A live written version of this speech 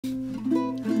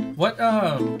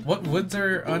What woods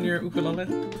are on your ukulele?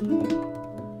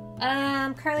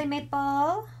 Curly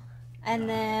maple, and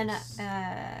then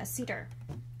cedar.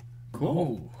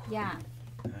 Cool. Yeah.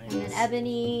 Nice. And then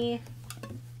ebony,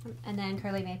 and then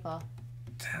curly maple.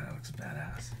 That looks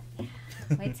badass.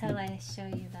 Wait till I show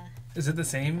you the... Is it the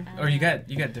same? Or you got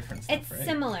different stuff, It's right?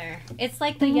 similar. It's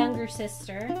like the younger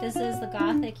sister. This is the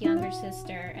gothic younger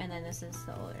sister, and then this is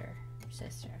the older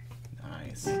sister.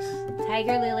 Nice.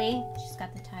 Tigerlily. She's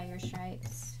got the tiger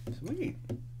stripes. Sweet.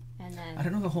 And then... I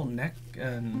don't know the whole neck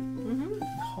and...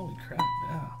 Holy crap,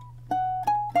 yeah.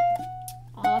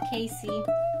 All Casey.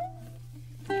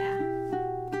 Yeah.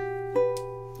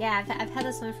 Yeah, I've had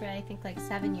this one for, I think, like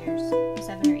 7 years.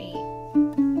 7 or 8.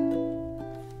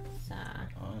 So...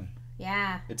 On.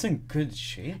 Yeah. It's in good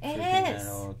shape. It for being is.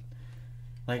 that old.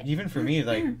 Like, even for me,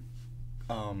 like,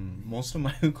 most of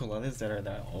my ukuleles that are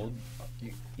that old,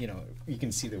 you know, you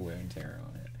can see the wear and tear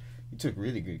on it. You took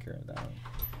really good care of that one.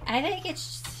 I think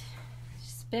it's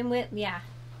just been with... Yeah.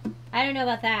 I don't know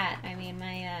about that. I mean,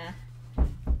 my,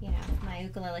 you know, my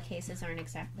ukulele cases aren't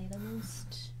exactly the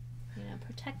most, you know,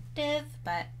 protective,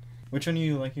 but... Which one are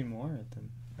you liking more at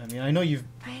them? I mean, I know you've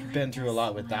like been through a this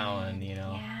lot with that one, you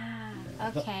know.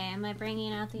 Yeah. Okay, am I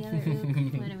bringing out the other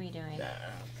ook? What are we doing?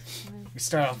 We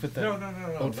start off with the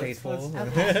No. Old Faithful.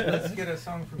 Let's get a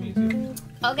song from you two.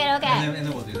 Okay. And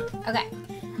then we'll do that. Okay.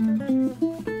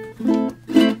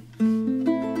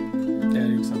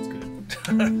 Yeah, it sounds good.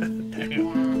 Damn.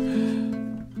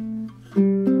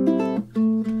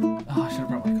 Oh, I should have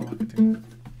brought my Kamaka too.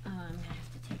 Oh, I'm gonna have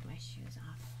to take my shoes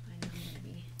off. I know I'm gonna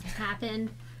be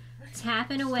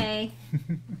tapping away.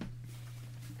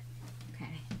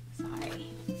 Okay, sorry.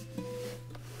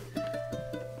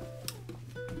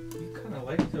 You kind of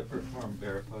like to perform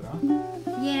barefoot, huh?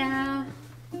 Yeah.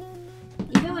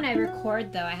 Even when I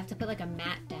record, though, I have to put like a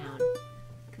mat down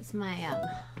because my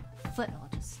foot will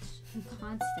just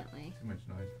constantly. Too much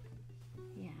noise.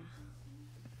 Yeah.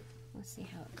 Let's see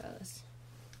how it goes.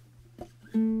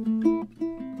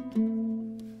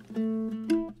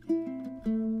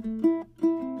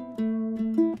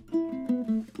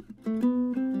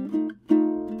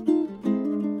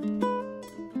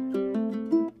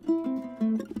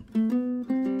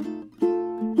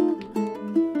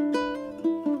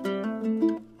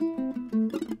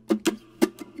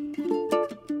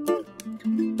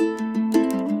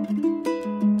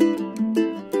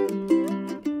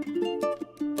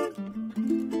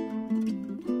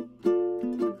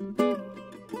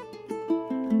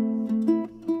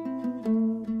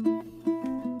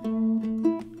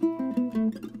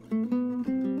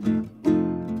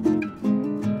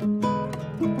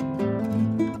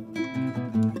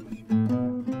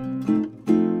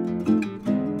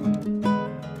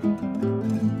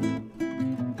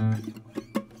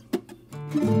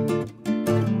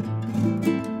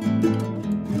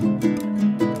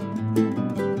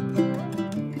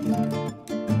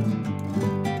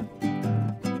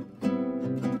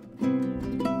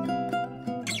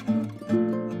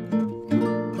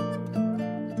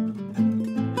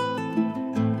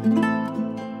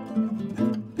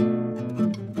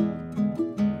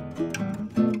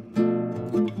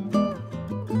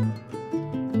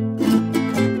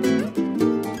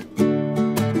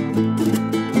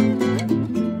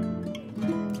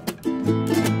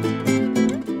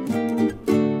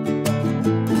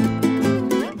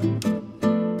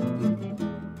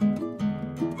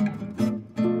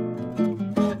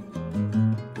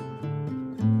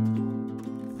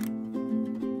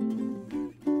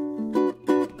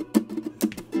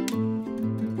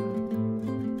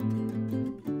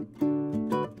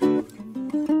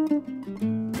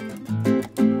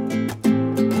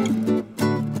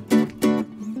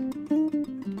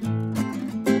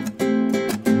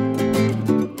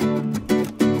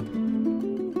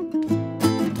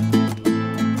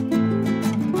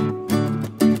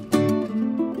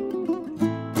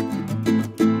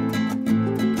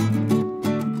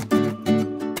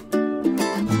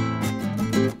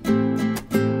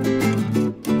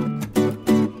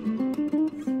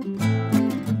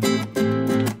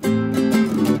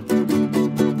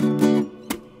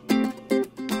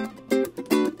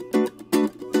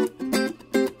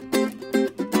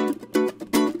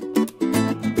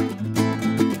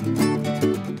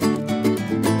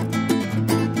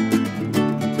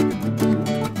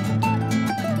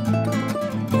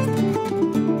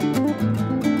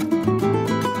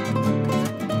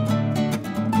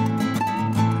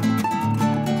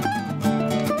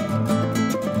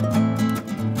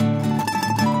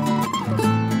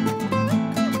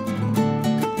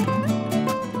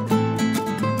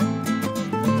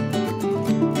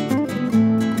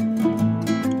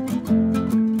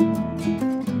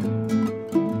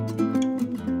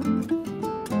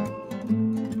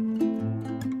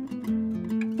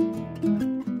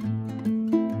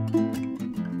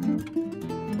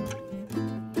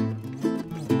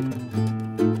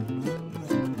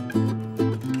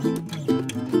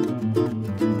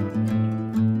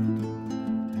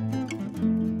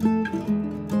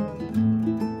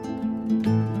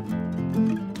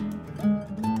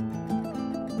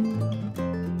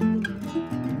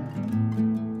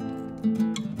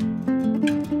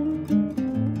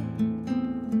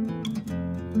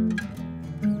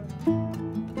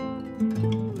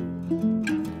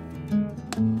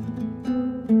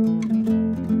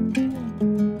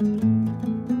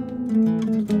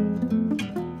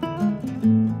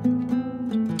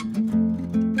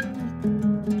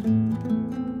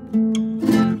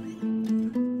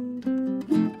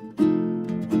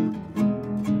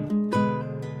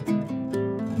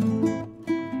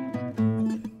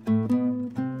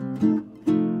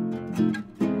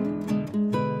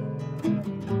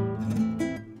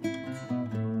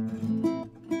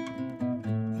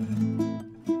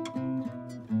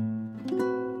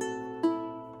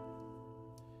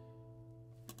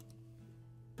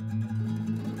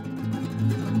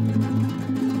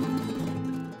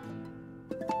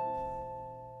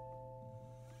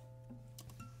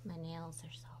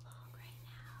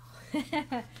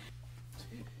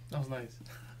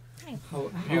 nice. Thanks.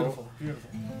 Beautiful.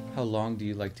 How long do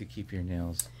you like to keep your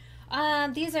nails?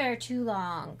 These are too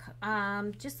long.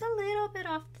 Just a little bit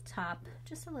off the top.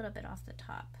 Just a little bit off the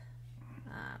top.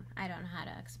 I don't know how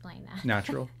to explain that.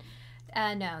 Natural?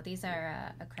 No, these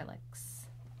are acrylics.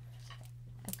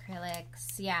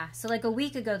 Acrylics, yeah. So like a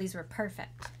week ago, these were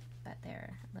perfect, but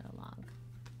they're a little long.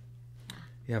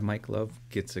 Yeah, Mike Love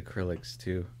gets acrylics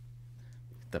too.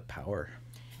 The power.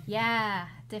 Yeah,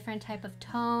 different type of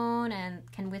tone and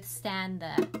can withstand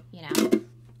the, you know,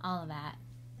 all of that.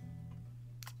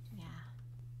 Yeah.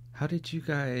 How did you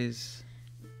guys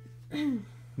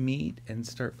meet and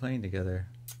start playing together?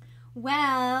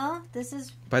 Well, this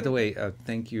is... By the way,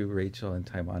 thank you, Rachael and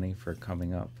Taimane, for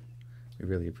coming up. We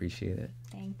really appreciate it.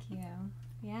 Thank you.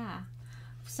 Yeah.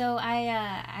 So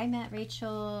I met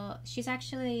Rachael. She's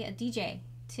actually a DJ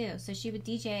too. So she would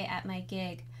DJ at my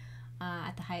gig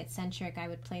at the Hyatt Centric. I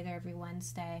would play there every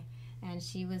Wednesday. And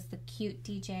she was the cute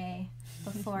DJ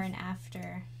before and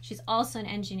after. She's also an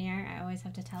engineer. I always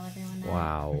have to tell everyone that.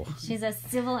 Wow. She's a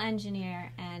civil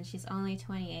engineer and she's only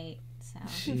 28. So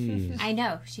Jeez. I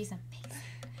know. She's amazing.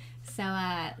 So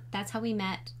that's how we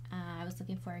met. I was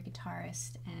looking for a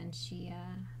guitarist and she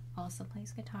also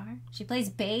plays guitar. She plays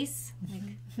bass. Like,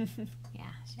 yeah,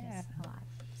 she does a lot.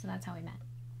 So that's how we met.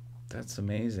 That's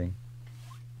amazing.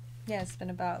 Yeah, it's been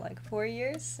about like 4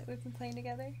 years that we've been playing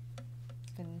together.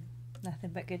 It's been nothing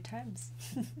but good times.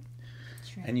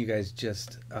 True. And you guys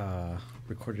just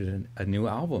recorded a new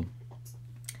album.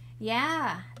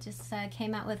 Yeah, just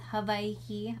came out with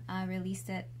Hawaii. Released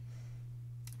it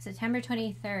September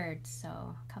 23rd, so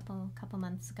a couple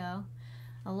months ago.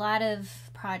 A lot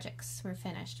of projects were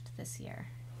finished this year.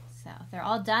 So they're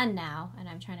all done now, and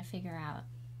I'm trying to figure out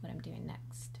what I'm doing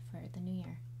next for the new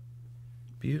year.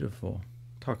 Beautiful.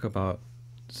 Talk about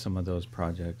some of those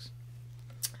projects.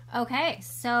 Okay,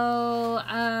 so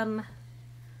I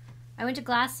went to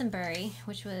Glastonbury,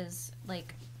 which was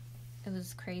like, it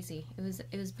was crazy.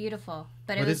 It was beautiful,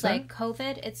 but What it was is that? like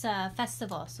COVID. It's a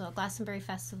festival, so a Glastonbury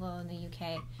festival in the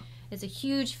UK. It's a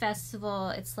huge festival.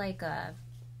 It's like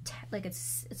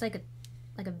it's like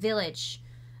a village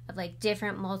of like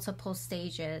different multiple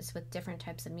stages with different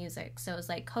types of music. So it was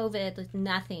like COVID with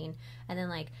nothing, and then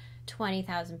like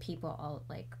 20,000 people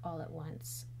all at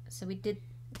once. So we did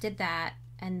that,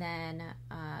 and then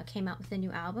came out with a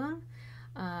new album.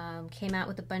 Came out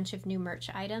with a bunch of new merch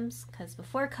items because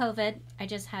before COVID, I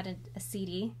just had a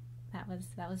CD. That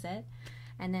was it,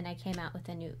 and then I came out with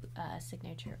a new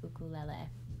signature ukulele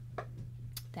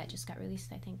that just got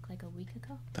released. I think like a week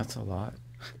ago. That's a lot.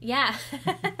 Yeah.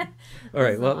 All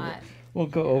right. That's a Well, lot. we'll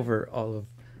go over all of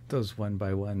those one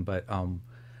by one. But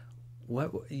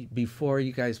what before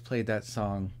you guys played that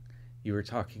song, you were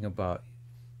talking about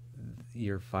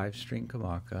your 5-string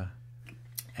Kamaka,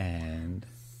 and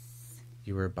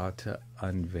you were about to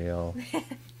unveil.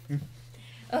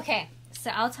 Okay, so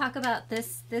I'll talk about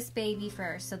this baby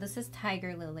first. So this is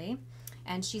Tigerlily,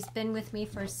 and she's been with me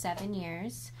for 7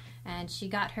 years, and she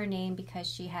got her name because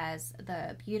she has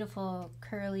the beautiful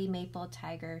curly maple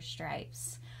tiger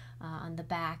stripes on the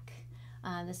back.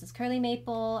 This is curly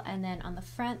maple, and then on the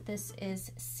front this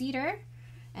is cedar,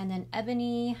 and then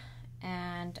ebony,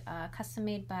 and custom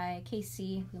made by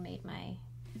Casey, who made my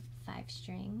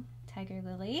 5-string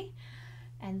Tigerlily.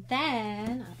 And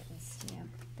then, I'll give this to you.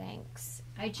 Thanks.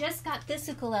 I just got this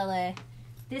ukulele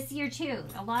this year too.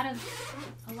 A lot of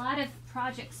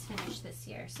projects finished this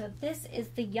year. So this is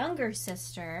the younger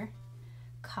sister,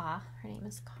 Ka. Her name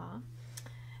is Ka.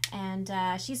 And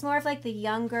she's more of like the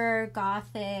younger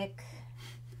gothic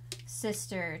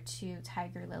sister to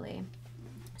Tigerlily.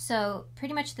 So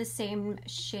pretty much the same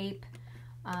shape.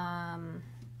 And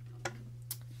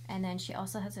then she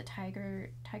also has a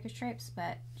tiger stripes,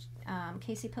 but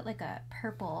Casey put like a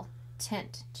purple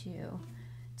tint to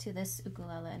this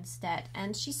ukulele instead.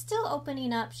 And she's still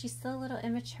opening up. She's still a little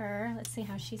immature. Let's see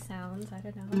how she sounds. I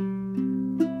don't know.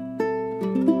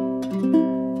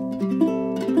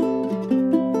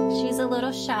 She's a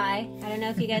little shy. I don't know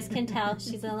if you guys can tell.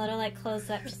 She's a little like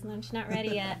closed up. She's not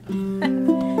ready yet.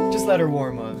 Just let her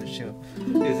warm up. She'll...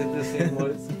 Is it the same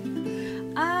woods?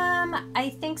 I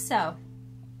think so.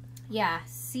 Yeah,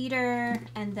 cedar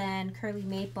and then curly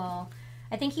maple.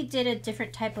 I think he did a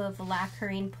different type of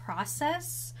lacquering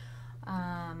process.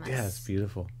 Yeah, it's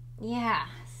beautiful. Yeah,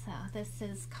 so this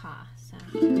is Ka. So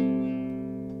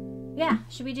yeah,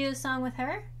 should we do a song with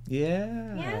her?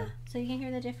 Yeah. Yeah, so you can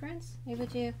hear the difference.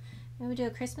 Maybe we do a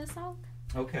Christmas song.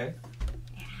 Okay.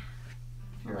 Yeah.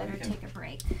 Here, I'll let I her can take a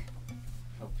break.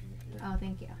 help you here. Oh,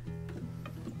 thank you.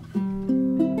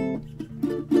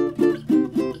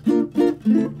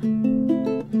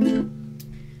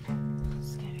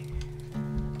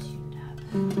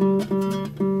 Two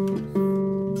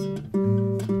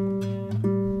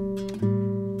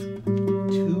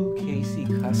Casey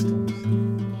Customs.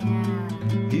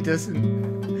 Yeah. He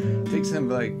doesn't. Takes him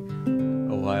like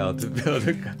a while to build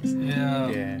a custom. Yeah.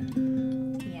 Yeah.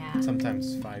 Yeah.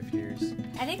 Sometimes 5 years.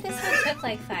 I think this one took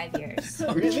like 5 years.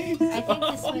 Really? I think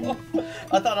this one.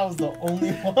 I thought I was the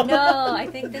only one. No, I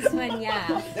think this one,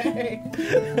 yeah. Dang.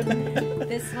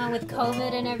 This one with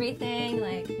COVID and everything,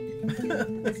 like,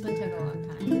 this one took a long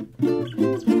time.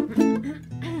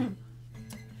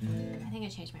 I think I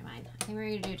changed my mind. I think we're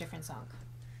going to do a different song.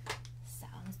 So,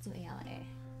 let's do ALA.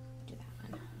 Do that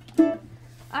one.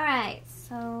 Alright,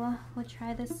 so we'll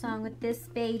try this song with this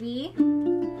baby.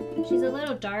 She's a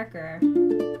little darker.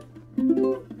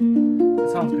 That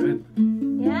sounds good.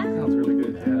 Yeah? Sounds really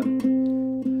good. Yeah.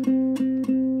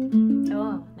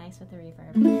 Oh, nice with the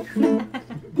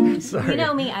reverb. Sorry. You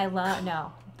know me, I love,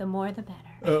 no, the more the better.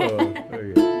 Oh,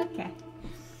 okay. Okay.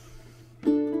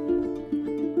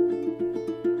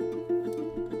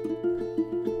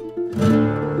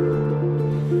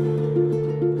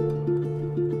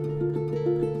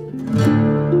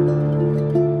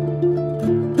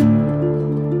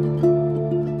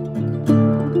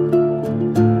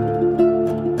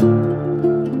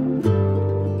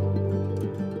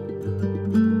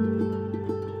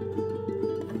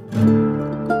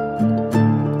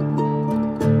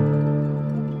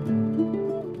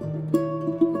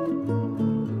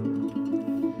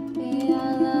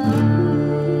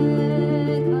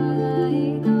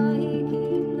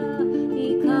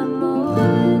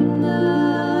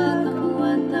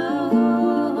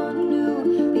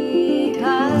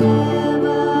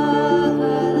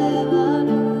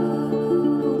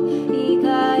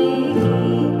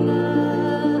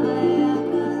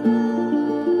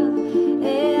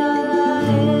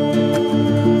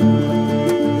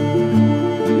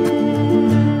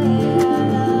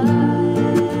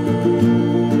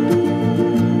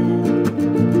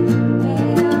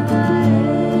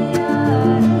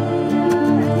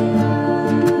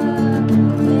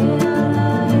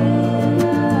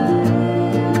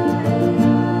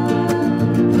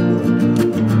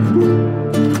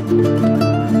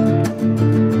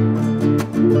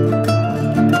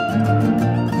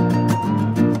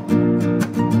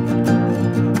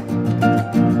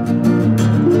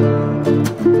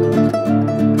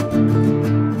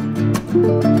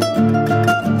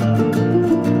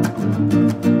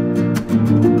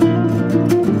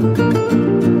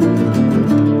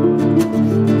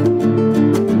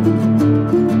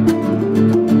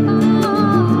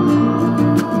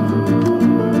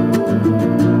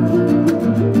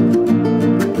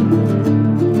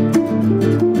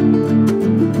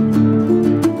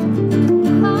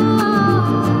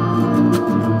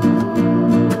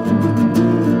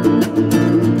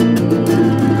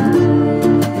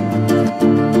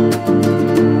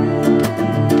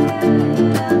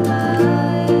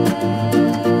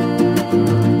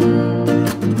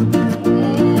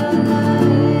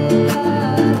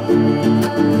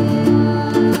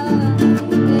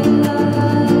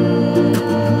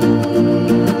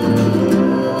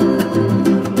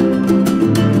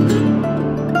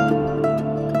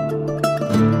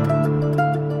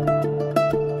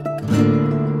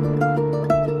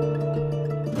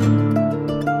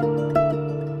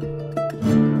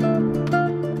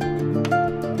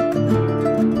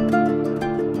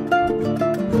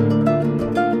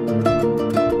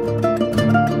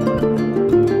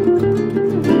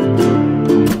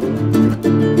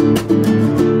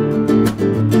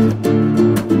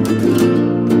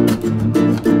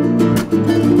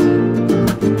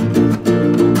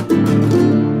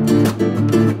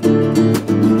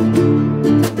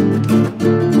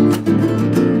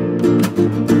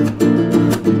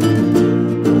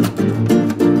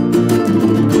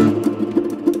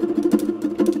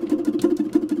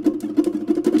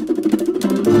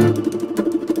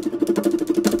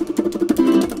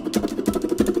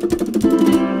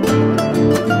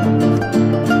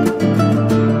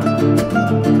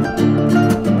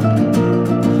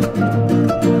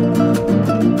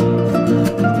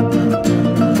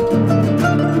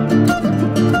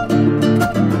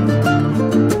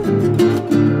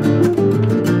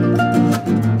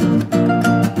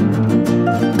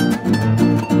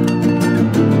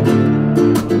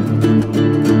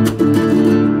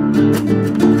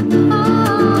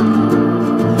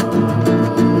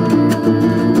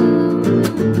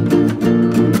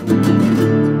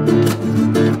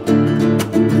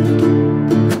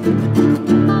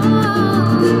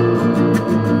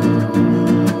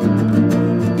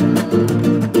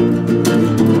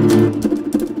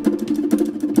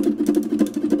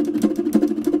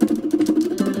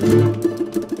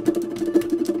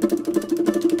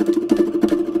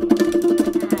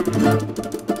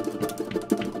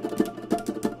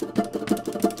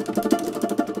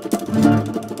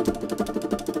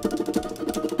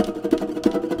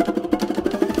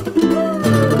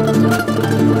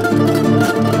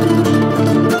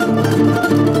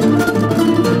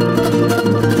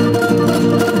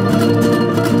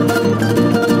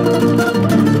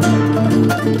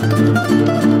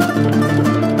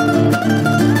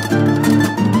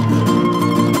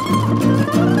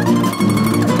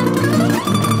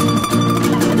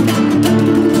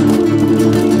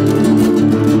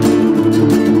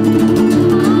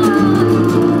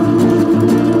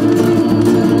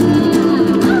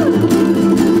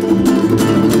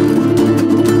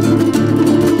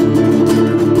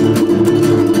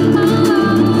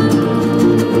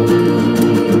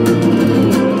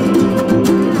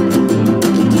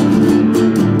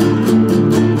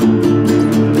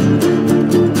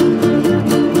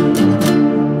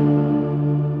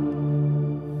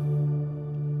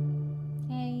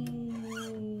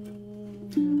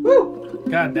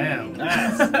 God damn.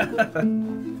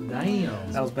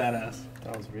 Damn. That was badass.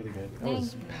 That was really good. That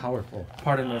was powerful.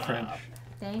 Pardon my French.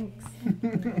 Thanks.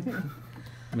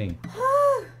 Me.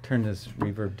 Turn this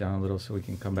reverb down a little so we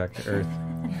can come back to earth.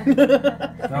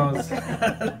 That was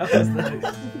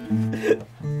nice.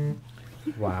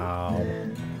 Wow.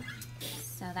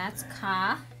 So that's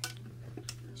Ka.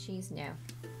 She's new.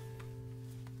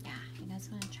 Yeah, you guys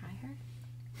want to try her?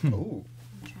 Oh,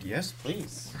 yes,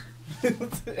 please.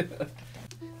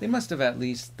 They must have at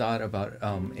least thought about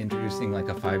introducing like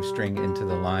a 5-string into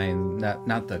the line,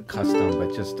 not the custom,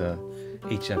 but just a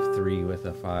HF3 with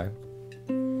a 5.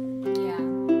 Yeah.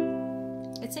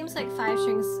 It seems like 5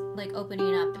 strings like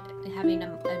opening up, having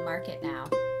a market now.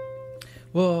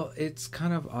 Well, it's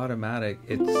kind of automatic.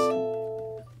 It's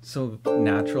so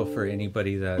natural for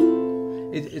anybody that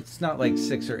it's not like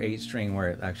 6 or 8 string where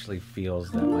it actually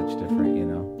feels that much different, you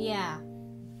know? Yeah.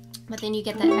 But then you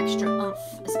get that extra oomph,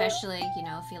 especially, you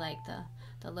know, if you like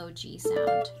the low G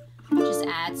sound. It just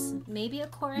adds maybe a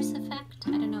chorus effect.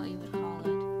 I don't know what you would call it.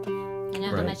 I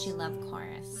know how much you love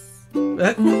chorus.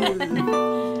 Yeah.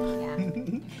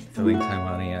 Feeling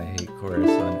Taimane, I hate chorus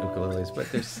on ukuleles,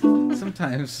 but there's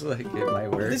sometimes like it might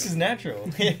work. This is natural.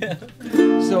 Yeah.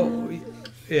 So,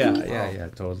 yeah,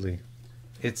 totally.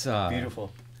 It's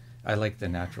Beautiful. I like the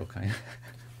natural kind.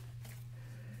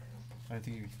 I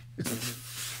think you... It's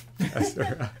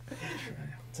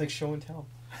It's like show and tell.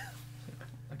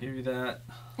 I'll give you that.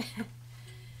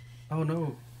 Oh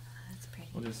no. That's pretty.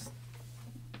 We'll just.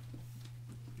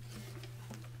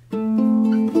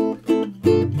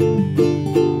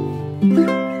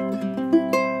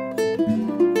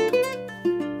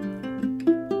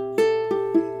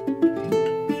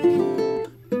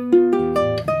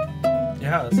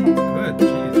 Yeah, that sounds good.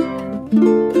 Jeez.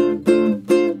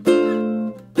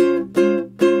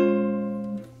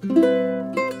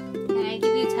 Can I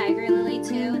give you Tigerlily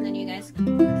too, and then you guys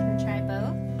can try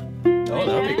both? Oh,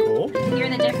 that'd be cool. Hear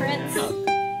the difference?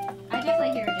 I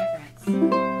definitely hear a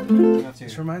difference.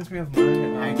 This reminds me of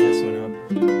mine. Hang this one up.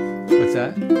 What's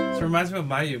that? This reminds me of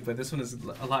my uke, but this one is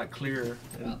a lot clearer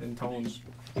in tones.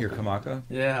 Your Kamaka?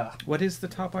 Yeah. What is the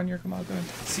top on your Kamaka?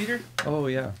 Cedar? Oh,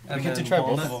 yeah. We And get to then try both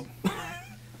walnut. of them.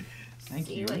 Thank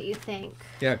See you. what you think.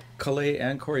 Yeah, Kalei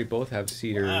and Corey both have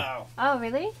cedar Wow. Oh,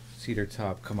 really? cedar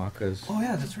top Kamakas. Oh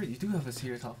yeah, that's right. You do have a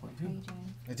cedar top one What are too. you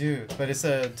doing? I do, but it's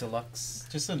a deluxe,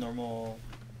 just a normal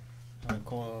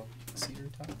cool cedar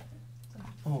top.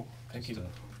 Oh, thank you.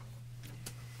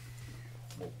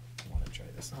 I want to try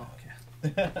this. Oh, okay.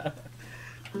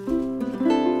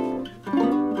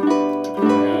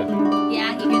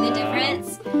 Yeah, you hear the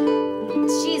difference?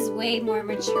 She's way more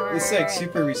mature. It's like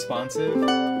super responsive.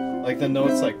 Like the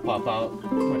notes like pop out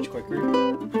much quicker.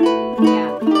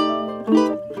 Yeah.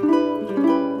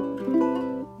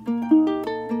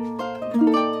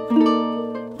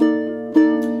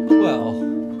 Well,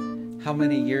 how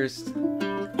many years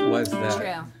was that?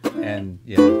 True. And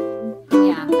yeah,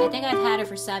 Yeah, I think I've had her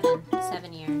for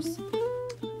 7 years.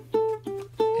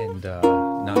 and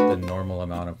not the normal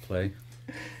amount of play.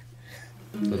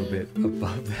 A little bit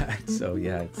above that. So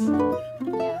yeah, it's.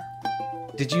 Yeah.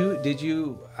 Did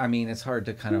you? I mean, it's hard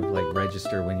to kind of like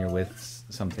register when you're with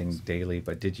something daily,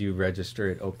 but did you register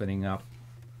it opening up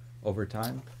over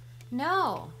time?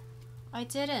 No, I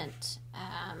didn't.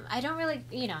 I don't really,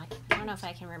 I don't know if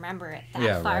I can remember it that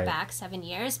Yeah, far right. back, 7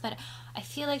 years, but I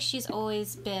feel like she's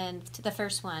always been, the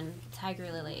first one,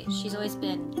 Tigerlily, she's always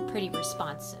been pretty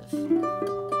responsive in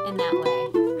that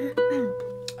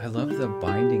way. I love the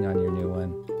binding on your new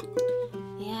one.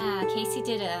 Yeah, Casey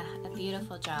did a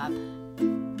beautiful job.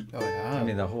 Oh yeah. I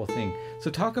mean, the whole thing.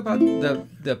 So talk about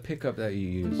the pickup that you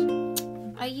use.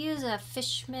 I use a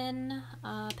Fishman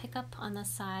pickup on the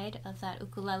side of that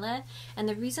ukulele, and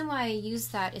the reason why I use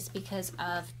that is because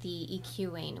of the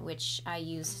EQing, which I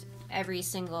use every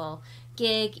single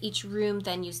gig. Each room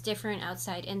then use different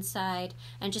outside, inside,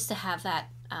 and just to have that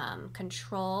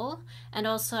control. And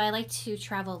also I like to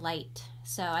travel light.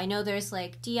 So I know there's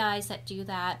like DIs that do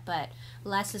that, but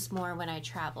less is more when I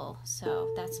travel.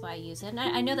 So that's why I use it. And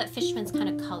I know that Fishmans kind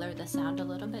of color the sound a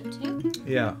little bit too.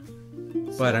 Yeah.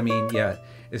 But I mean, yeah,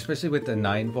 especially with the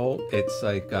 9-volt, it's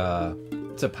like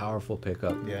it's a powerful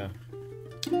pickup. Yeah.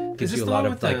 Gives this you a the lot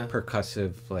one of with like the-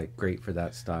 percussive, like great for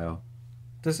that style.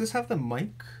 Does this have the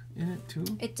mic in it too?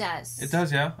 It does. It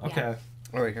does, yeah. Okay.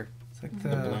 Oh, right here. It's like The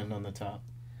blend on the top.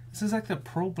 This is like the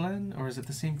Pro Blend, or is it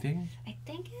the same thing? I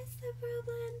think it's the Pro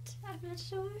Blend. I'm not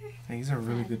sure. These are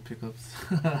really good pickups.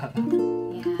 Yeah.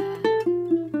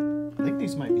 I think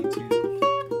these might be two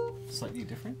slightly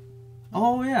different.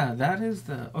 Oh yeah, that is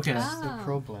the okay. Ah. The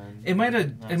Pro Blend. It might have.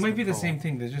 It That's might the be the Pro. same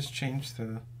thing. They just changed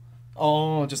the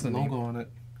Oh, just the logo name. on it.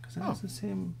 'Cause that was the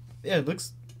same. Yeah, it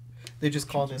looks. They just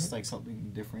call this like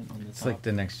something different on the It's top. like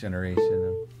the next generation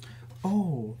of.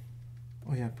 Oh.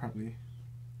 Oh yeah, probably.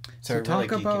 So we're, like,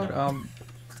 talk geeking about out.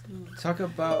 talk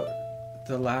about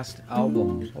the last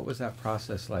album. What was that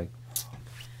process like?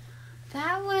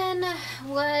 That one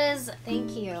was,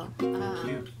 thank you.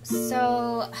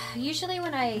 So usually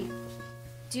when I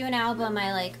do an album,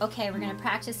 I like, okay, we're gonna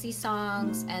practice these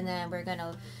songs, and then we're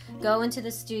gonna go into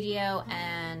the studio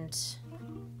and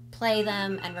play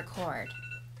them and record.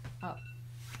 Oh,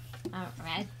 all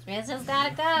right, Riz has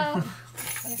gotta go.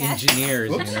 Okay. Engineers,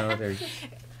 you know, they're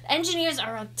Engineers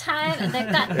are on time and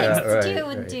they've got things Yeah, to right, do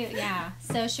and right. do. Yeah.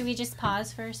 So should we just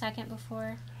pause for a second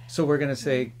before? So we're gonna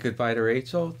say goodbye to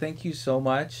Rachel. Thank you so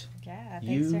much. Yeah, thanks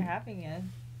You- for having us.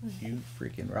 You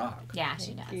freaking rock. Yeah,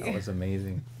 she Thank does. you. That was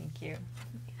amazing. Thank you.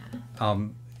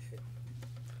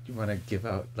 You want to give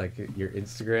out like your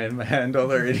Instagram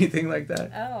handle or anything like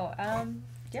that? Oh,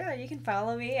 yeah, you can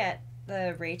follow me at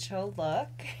the Rachael Look.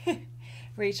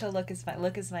 Rachael Look is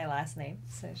my last name,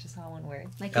 so it's just all one word.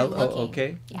 Like you're looking.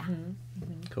 okay. Yeah.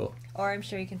 Cool. Or I'm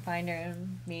sure you can find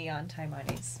me on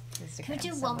Taimane's Instagram. Can we do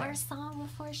one somewhere. more song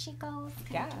before she goes? Can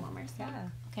we Yeah. do one more song? Yeah.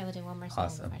 Okay, we'll do one more song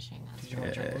Awesome. before she goes. Did you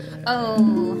want to try it? Oh,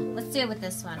 let's do it with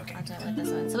this one. I'll do it with this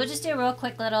one. So we'll just do a real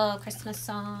quick little Christmas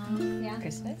song. Yeah.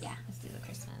 Christmas? Yeah, let's do the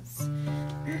Christmas.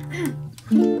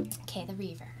 Okay, the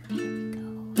reverb. Here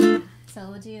we go. So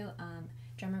we'll do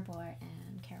drummer Bora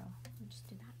and Carol. We'll just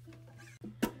do that.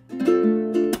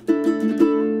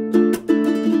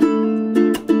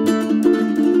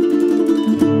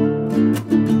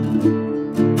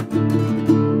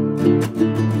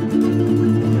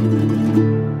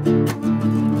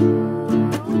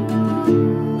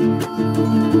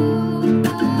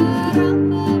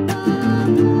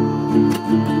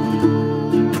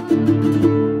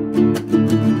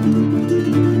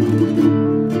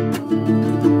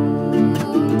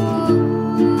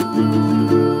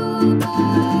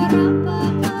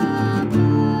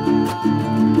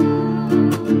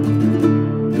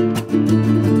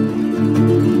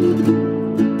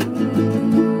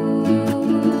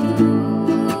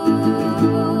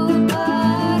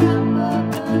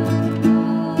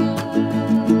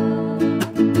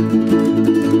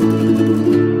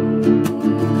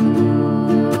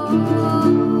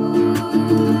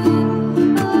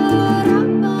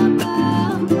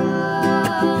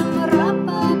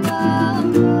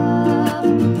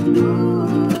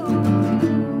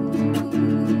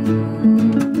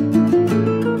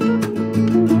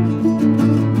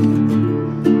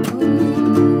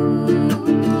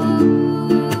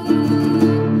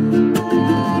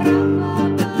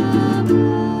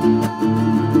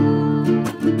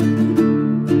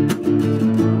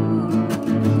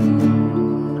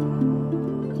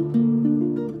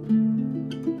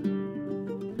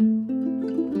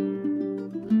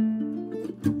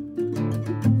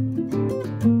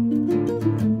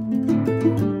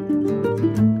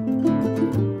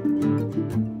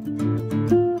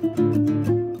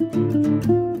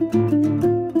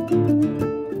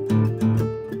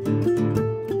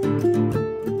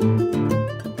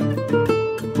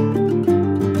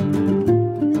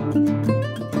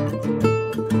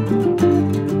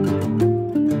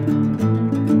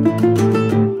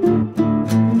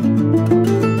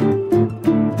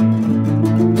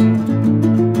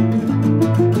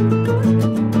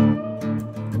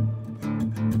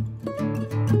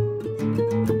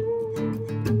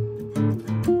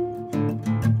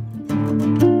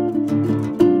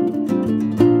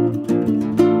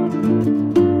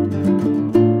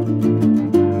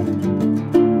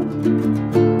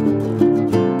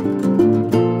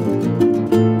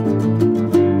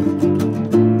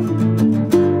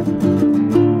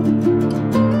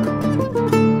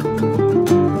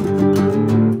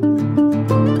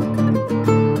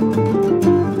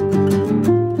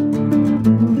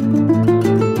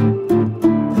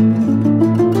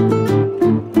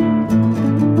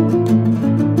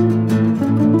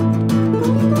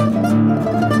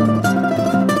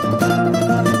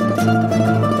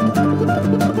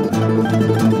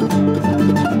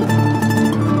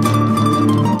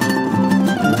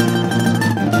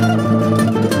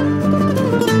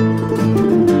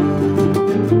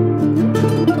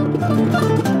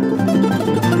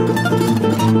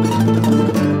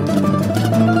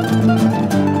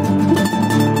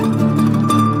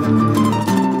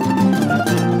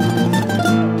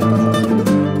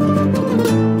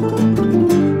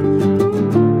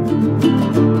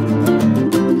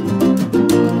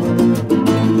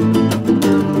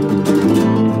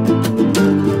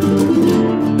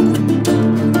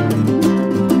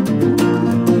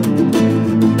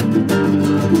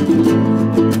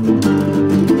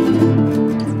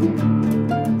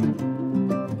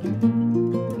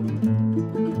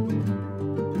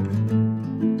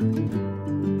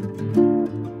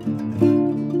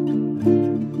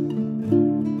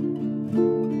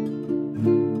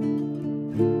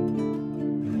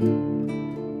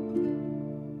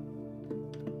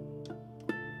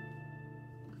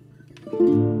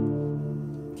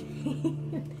 Ding ding.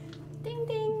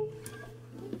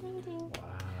 Ding ding ding.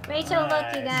 Wow. Rachel, look,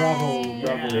 you guys. Bravo,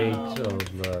 bravo. Rachel,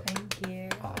 look. Thank you.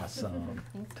 Awesome.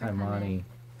 Thanks for Taimane, coming.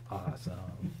 awesome.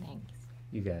 Thanks.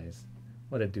 You guys,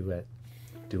 what a duo.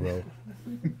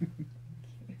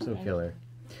 So killer.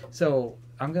 So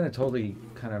I'm gonna totally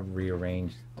kind of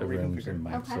rearrange the rooms and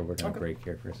mics, so Okay. we're gonna break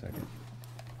here for a second.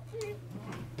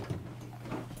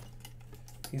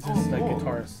 He's just like Oh.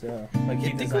 guitarist, yeah. Like he You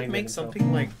think we'd designed make it himself.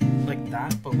 something like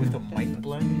that, but with a mic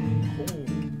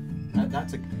blend?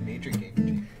 That's a major game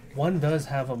changer. One does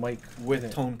have a mic With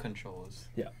it. tone controls.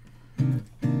 Yeah.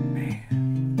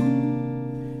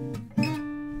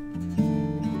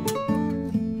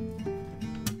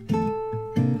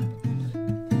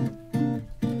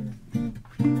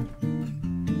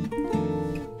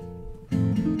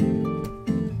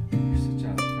 You're such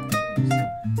a fan.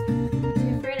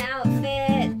 Different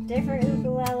outfit, different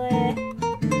ukulele.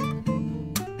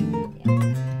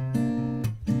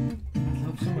 I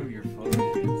love some of your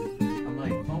photos. I'm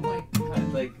like, oh my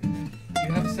god, like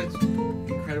you have such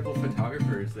incredible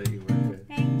photographers that you work with.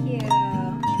 Thank you.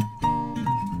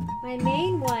 My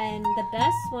main one, the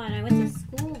best one, I went to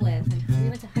school with, and we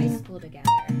went to high school together.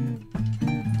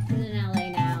 He's in LA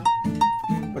now.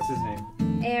 What's his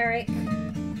name? Eric.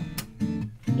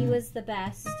 He was the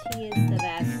best. He is the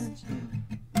best.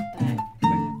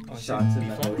 But Shots in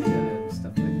the ocean and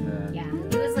stuff like that. yeah,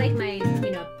 he was like my,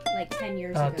 like 10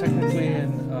 years ago. Technically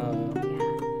in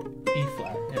Yeah. E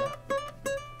flat, yeah.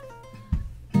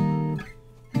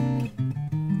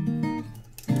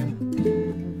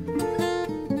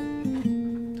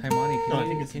 Taimane, No, I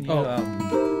think it's- can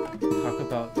you talk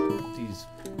about these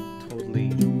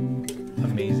totally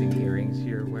amazing earrings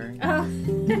you're wearing? Oh.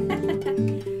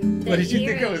 What did you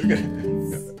think I was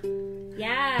gonna?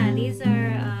 Yeah, these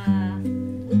are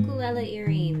ukulele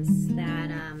earrings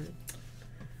that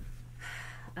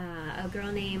a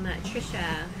girl named Trisha,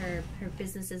 her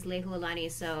business is Lehualani,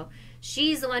 so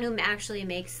she's the one who actually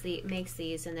makes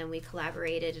these, and then we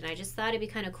collaborated, and I just thought it'd be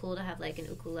kind of cool to have like an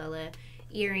ukulele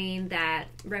earring that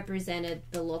represented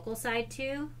the local side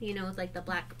too, with like the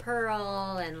black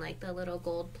pearl and like the little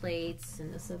gold plates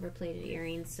and the silver plated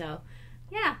earrings. So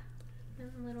yeah,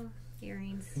 little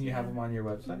earrings. Can you have them on your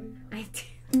website? I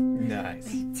do. Nice.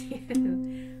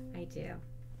 I do.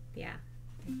 Yeah,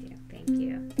 I do. Thank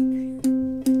you.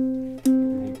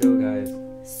 There you go, guys.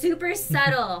 Super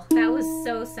subtle. That was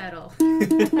so subtle.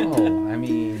 Oh, I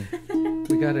mean,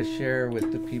 we got to share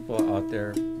with the people out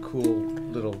there cool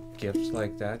little gifts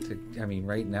like that.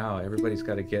 Right now, everybody's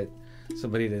got to get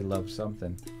somebody they love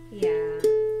something. Yeah.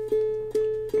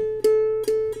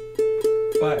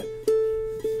 But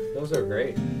those are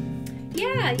great.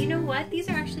 Yeah, you know what? These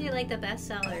are actually like the best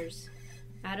sellers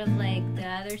out of like the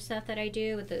other stuff that I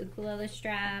do with the ukulele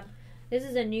strap. This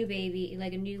is a new baby,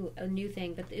 like a new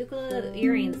thing. But the ukulele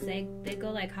earrings, they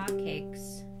go like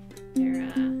hotcakes.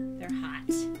 They're hot.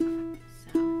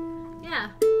 So yeah.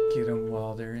 Get them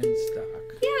while they're in stock.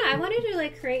 Yeah, I wanted to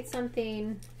like create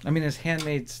something. I mean, it's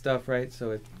handmade stuff, right?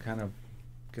 So it's kind of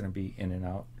gonna be in and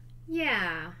out.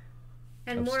 Yeah,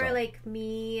 and Of more stuff. like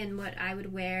me and what I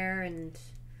would wear and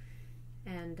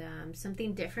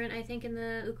something different. I think in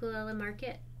the ukulele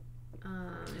market.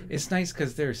 It's nice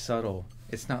because they're subtle.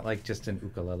 It's not like just an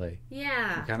ukulele.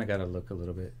 Yeah. You kind of got to look a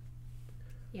little bit.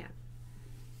 Yeah.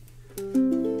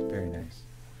 Very nice.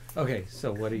 Okay,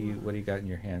 so what do you got in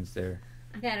your hands there?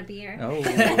 I got a beer. Oh,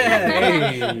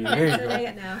 hey, there you That's what I go.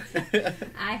 got now.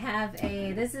 I have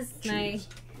this is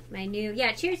my new,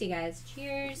 cheers you guys.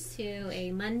 Cheers to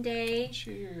a Monday.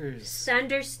 Cheers.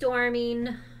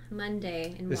 Thunderstorming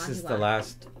Monday in This is Wahiwa. the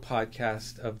last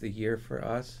podcast of the year for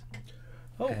us.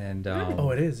 Oh. And Oh,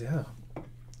 it is, yeah.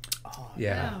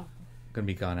 yeah, Wow. gonna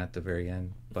be gone at the very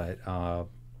end. But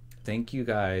thank you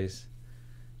guys.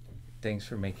 Thanks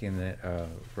for making the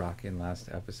rockin' last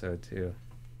episode too,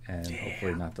 and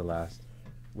hopefully not the last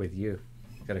with you.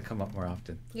 Got to come up more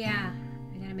often. Yeah,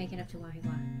 I gotta make it up to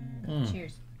Wahiwa. Mm.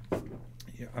 Cheers.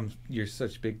 Yeah, you're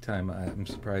such big time. I'm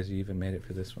surprised you even made it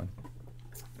for this one.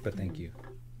 But thank you.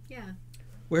 Yeah.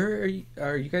 Where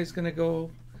are you guys gonna go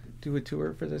do a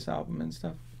tour for this album and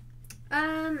stuff?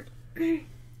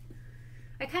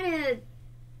 I kind of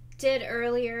did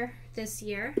earlier this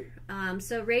year.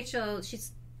 So Rachael,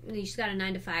 she's got a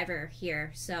 9-to-5er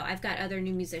here. So I've got other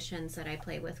new musicians that I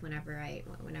play with whenever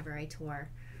I tour.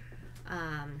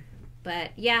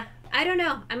 But yeah, I don't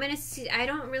know. I'm gonna see. I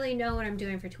don't really know what I'm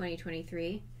doing for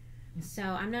 2023, so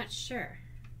I'm not sure.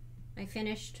 I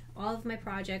finished all of my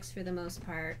projects for the most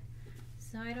part,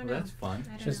 so I don't know. That's fun.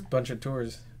 I don't Just know. a bunch of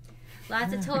tours.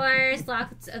 Lots of tours,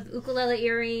 lots of ukulele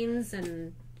earrings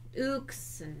and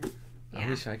ooks and I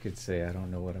wish I could say I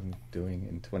don't know what I'm doing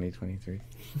in 2023.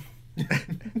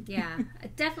 Yeah,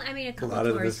 definitely. I mean, a couple lot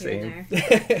of the tours here same. and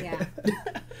there.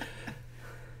 Yeah.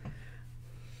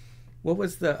 What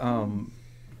was the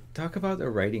talk about the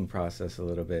writing process a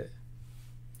little bit?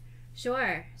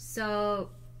 Sure. So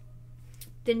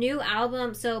the new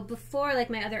album, so before like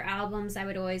my other albums, I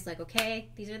would always like, okay,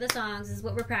 these are the songs, this is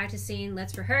what we're practicing,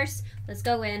 let's rehearse, let's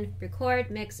go in,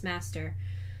 record, mix, master.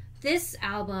 This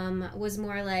album was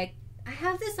more like, I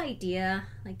have this idea,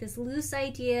 like this loose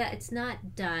idea, it's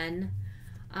not done,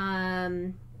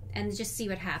 and just see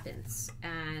what happens.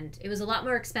 And it was a lot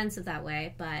more expensive that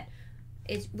way, but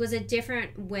it was a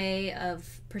different way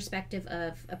of perspective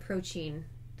of approaching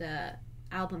the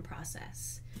album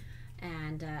process,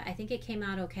 and I think it came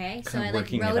out okay. So Kind I of like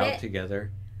working wrote it out it.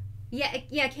 together. Yeah,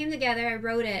 it came together. I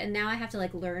wrote it, and now I have to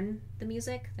like learn the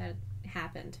music that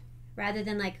happened, rather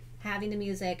than like having the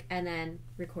music and then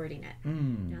recording it.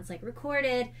 Now it's like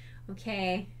recorded.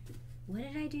 Okay, what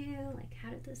did I do? Like, how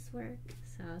did this work?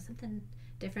 So something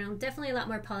different. Definitely a lot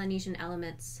more Polynesian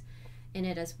elements in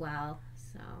it as well.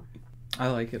 So I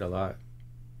like it a lot.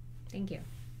 thank you.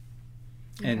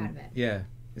 I'm proud of it. Yeah,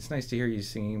 it's nice to hear you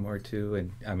singing more too.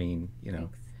 And I mean, you know,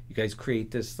 Thanks. you guys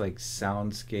create this like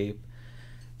soundscape,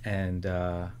 and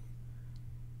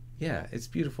yeah, it's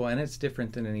beautiful, and it's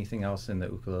different than anything else in the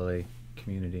ukulele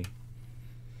community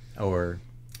or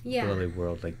Yeah, ukulele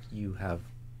world. Like, you have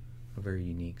a very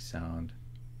unique sound.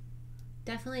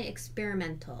 definitely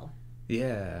experimental.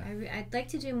 Yeah. I'd like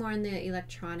to do more in the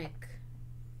electronic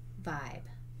vibe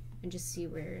and just see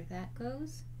where that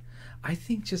goes. I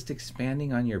think just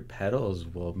expanding on your pedals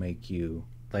will make you,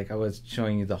 like I was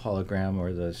showing you the hologram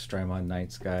or the Strymon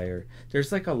Night Sky, or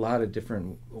there's like a lot of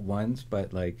different ones,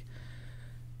 but like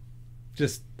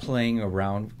just playing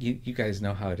around, you guys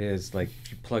know how it is. Like,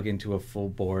 if you plug into a full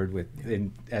board with,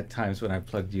 and at times when I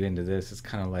plugged you into this, it's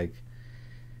kind of like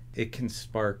it can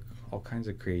spark all kinds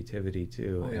of creativity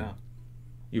too. Oh, yeah.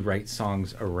 You write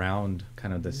songs around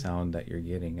kind of the sound that you're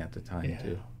getting at the time Yeah.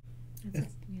 too.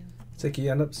 It's like you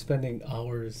end up spending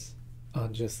hours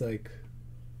on just like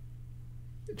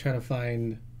trying to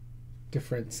find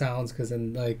different sounds, because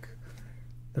then like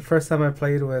the first time I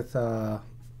played with I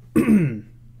don't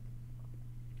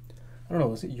know,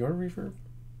 was it your reverb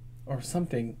or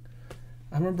something?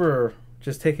 I remember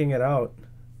just taking it out,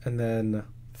 and then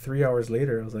 3 hours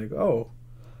later I was like, oh,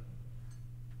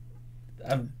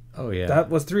 Oh yeah. that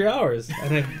was 3 hours,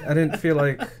 and I didn't feel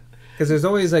like, because there's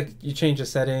always like you change a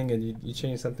setting and you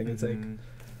change something. It's like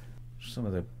some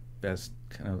of the best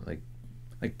kind of like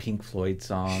Pink Floyd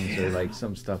songs, or like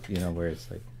some stuff, you know, where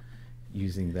it's like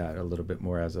using that a little bit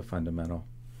more as a fundamental.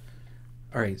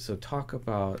 All right, so talk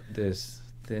about this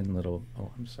thin little,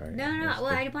 oh, I'm sorry. No. Well,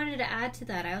 I wanted to add to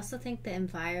that. I also think the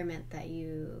environment that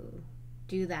you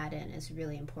do that in is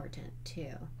really important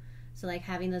too. So like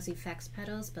having those effects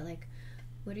pedals, but like,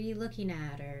 what are you looking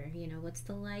at, or you know, what's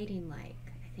the lighting like?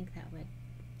 I think that would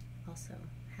also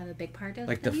have a big part of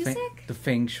like the music. the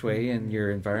feng shui in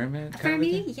your environment. For kind of a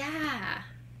me, thing? yeah.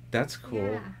 That's cool.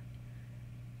 Yeah.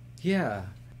 Yeah.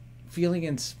 Feeling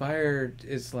inspired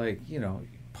is like, you know,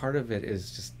 part of it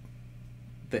is just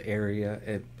the area.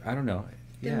 I don't know.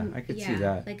 Yeah, I could see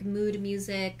that. Like mood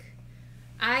music.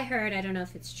 I heard, I don't know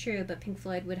if it's true, but Pink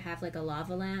Floyd would have like a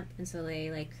lava lamp, and so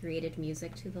they like created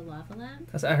music to the lava lamp.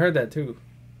 I heard that too.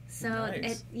 So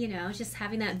Nice. it, you know, just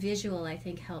having that visual, I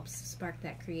think, helps spark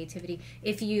that creativity.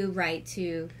 If you write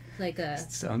to like a It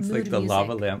sounds mood like the music.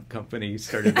 lava lamp company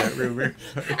started that rumor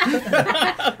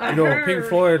I You know, heard. Pink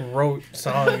Floyd wrote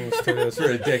songs to this. for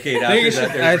a decade I think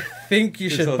after that. I think you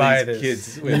There's all should buy these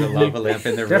this. kids with a lava lamp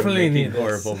in their Definitely room making need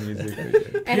this. horrible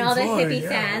music. And all the Pink Floyd, hippie yeah.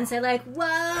 fans are like,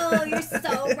 "Whoa, you're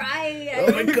so right! I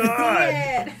Oh my didn't see God.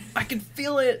 it." I can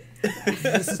feel it.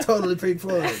 This is totally Pink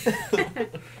Floyd.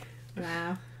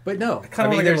 Wow. But no, I kinda mean,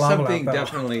 wanna get there's lava something lamp out.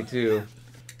 definitely too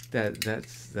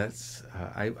that's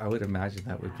I would imagine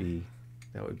that would be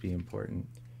important.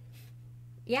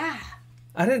 Yeah.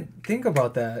 I didn't think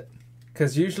about that,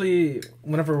 because usually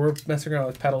whenever we're messing around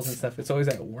with pedals and stuff, it's always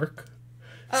at work.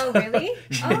 Oh, really?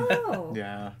 Oh.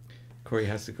 Yeah. Corey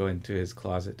has to go into his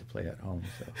closet to play at home,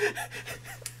 so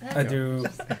I do.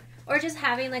 Or just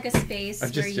having like a space I'm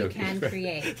where just you joking. can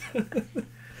create.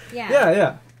 Yeah.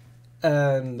 Yeah.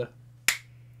 And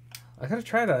I gotta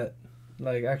try that.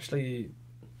 Like, actually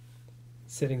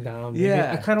sitting down. Maybe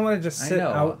Yeah. I kind of want to just I sit know.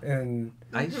 out and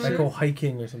I Mhm. like should go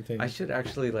hiking or something. I should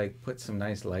actually like put some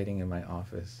nice lighting in my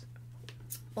office.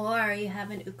 Or you have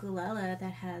an ukulele that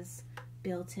has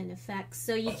built-in effects,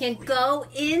 so you can go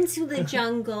into the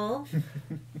jungle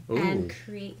Ooh, and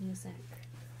create music.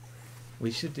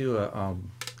 we should do a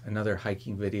another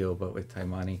hiking video, but with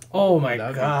Taimane. Oh my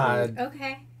That'd be god.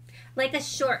 Okay. Like a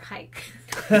short hike.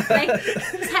 Like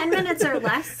 10 minutes or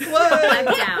less. I'm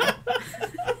down.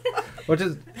 Or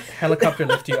just helicopter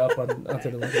lift you up onto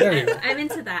the mountain. There you go. I'm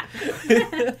into that.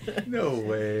 No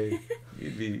way.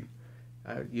 You'd be.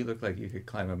 You look like you could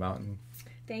climb a mountain.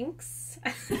 Thanks.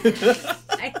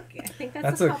 I think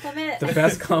that's a compliment. The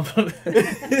best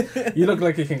compliment. You look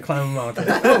like you can climb a mountain.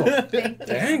 Oh,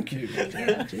 thank you.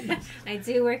 I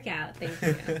do work out. Thank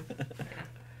you.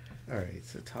 All right,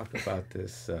 so talk about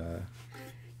this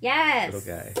Yes.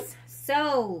 little guy.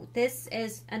 So this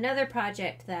is another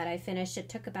project that I finished. It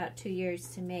took about 2 years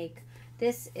to make.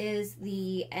 This is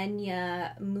the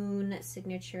Enya Moon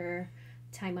Signature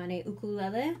Taimane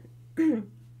Ukulele.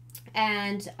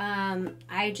 And I'm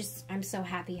so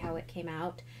happy how it came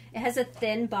out. It has a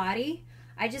thin body.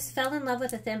 I just fell in love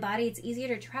with a thin body. It's easier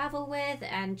to travel with,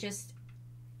 and just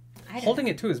holding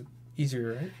it too is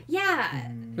easier, right? Yeah,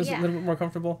 It's a little bit more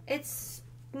comfortable. It's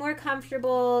more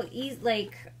comfortable.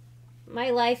 Like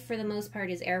my life for the most part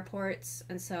is airports,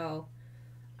 and so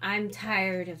I'm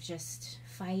tired of just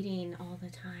fighting all the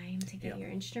time to get your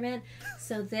instrument.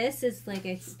 So this is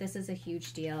a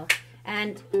huge deal.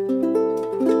 And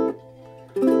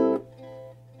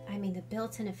I mean, the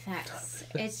built-in effects,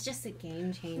 it's just a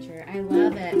game changer. I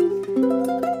love it.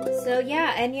 So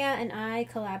yeah, Enya and I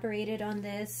collaborated on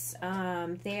this.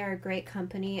 They are a great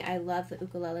company. I love the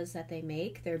ukuleles that they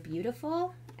make. They're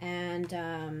beautiful. And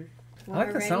I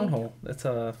like the sound hole. It's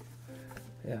a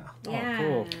Yeah. Oh,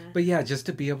 cool. But yeah, just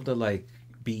to be able to like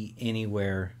be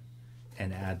anywhere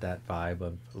and add that vibe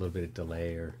of a little bit of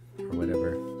delay or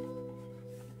whatever.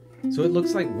 So it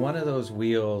looks like one of those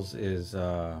wheels is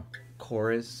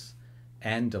chorus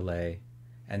and delay,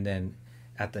 and then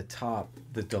at the top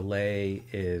the delay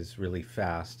is really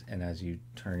fast, and as you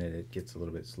turn it, it gets a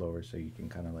little bit slower, so you can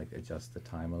kind of like adjust the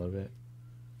time a little bit.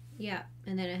 Yeah,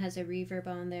 and then it has a reverb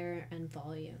on there and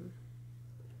volume.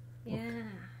 Yeah.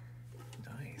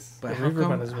 nice. But how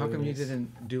come you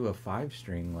didn't do a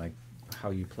 5-string like how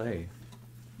you play?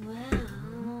 Wow.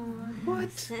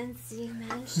 What? Since you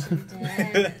mentioned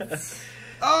it.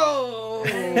 Oh!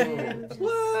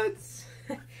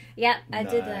 What? Yep, I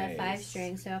did the Nice.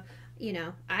 5-string. So,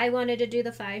 I wanted to do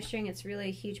the 5-string. It's really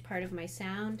a huge part of my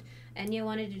sound. Enya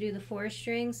wanted to do the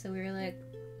 4-string, so we were like,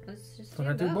 let's just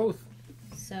do both.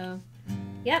 So,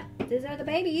 yep, these are the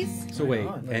babies. So wait,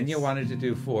 on, Enya wanted to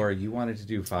do 4, you wanted to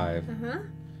do 5. Uh-huh.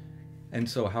 And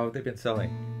so how have they been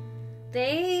selling?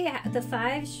 The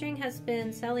 5-string has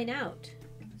been selling out.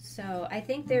 So I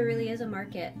think there really is a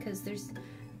market, because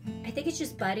I think it's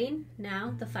just budding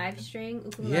now, the 5-string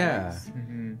ukuleles. Yeah.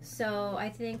 So I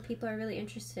think people are really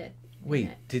interested. Wait,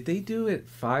 did they do it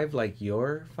 5 like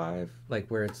your 5? Like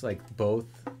where it's like both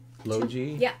low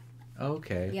G? Yeah.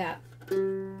 Okay. Yeah.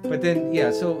 But then,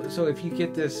 yeah, so if you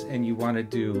get this and you want to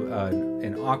do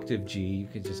an octave G, you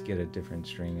could just get a different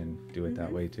string and do it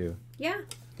that way too. Yeah.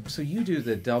 So you do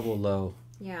the double low.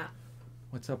 Yeah.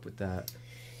 What's up with that?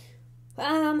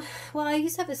 Well, I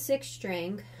used to have a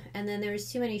 6-string, and then there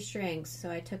was too many strings, so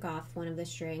I took off one of the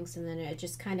strings, and then it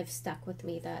just kind of stuck with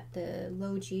me that the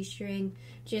low G string,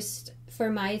 just for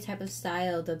my type of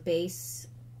style, the bass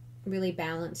really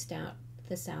balanced out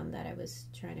the sound that I was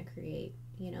trying to create.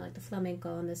 Like the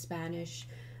flamenco and the Spanish,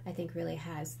 I think really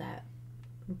has that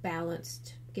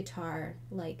balanced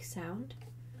guitar-like sound.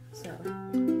 So.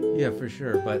 Yeah, for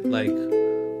sure. But like,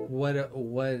 what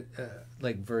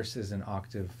like versus an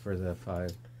octave for the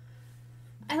 5?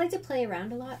 I like to play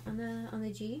around a lot on the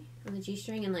G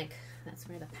string, and like that's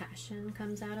where the passion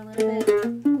comes out a little bit,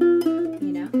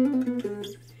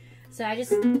 So I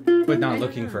just. But not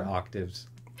looking for octaves,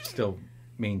 still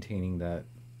maintaining that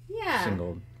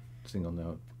single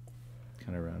note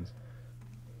kind of runs.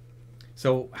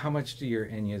 So how much do your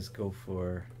Enyas go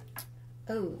for?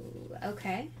 Oh,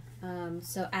 okay.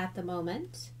 So at the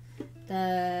moment,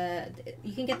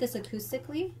 you can get this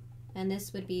acoustically, and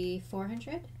this would be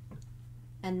 $400.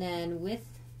 And then with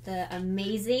the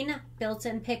amazing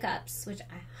built-in pickups, which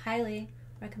I highly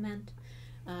recommend,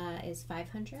 is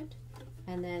 $500.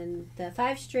 And then the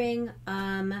 5-string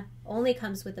only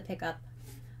comes with the pickup,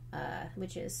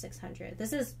 which is $600.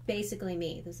 This is basically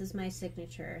me. This is my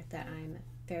signature that I'm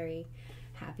very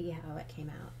happy how it came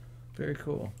out. Very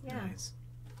cool. Yeah. Nice.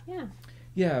 Yeah.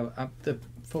 Yeah, the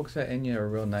folks at Enya are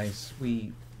real nice.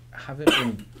 We haven't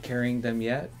been carrying them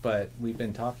yet, but we've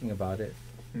been talking about it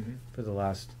for the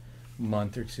last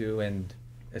month or two, and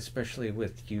especially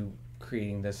with you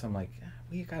creating this, I'm like,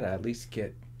 we gotta at least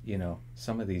get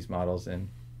some of these models in.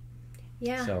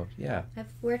 Yeah. So yeah,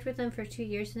 I've worked with them for 2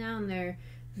 years now, and they're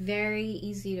very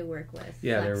easy to work with.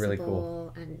 Yeah, they're really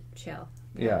cool and chill.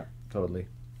 Yeah, totally.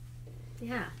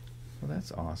 Yeah. Well,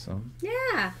 that's awesome.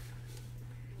 Yeah.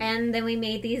 And then we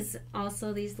made these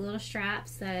little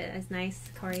straps that is nice.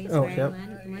 Corey's wearing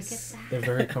one. Look at that. They're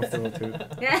very comfortable too.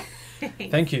 Yeah.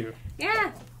 Thank you.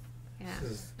 Yeah. Yeah.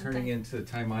 This is turning into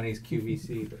Taimane's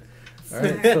QVC. All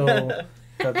right, so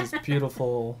got this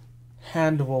beautiful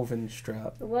hand-woven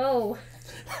strap. Whoa.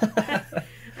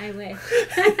 I wish.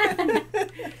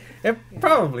 It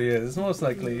probably is. Most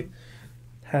likely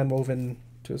hand-woven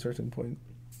to a certain point.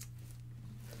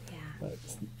 Yeah. But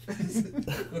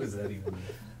What does that even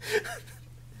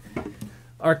mean?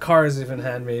 our car isn't even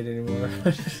handmade anymore.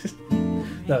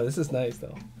 No, this is nice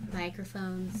though.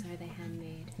 Microphones, are they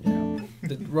handmade? Yeah.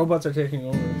 The robots are taking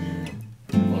over.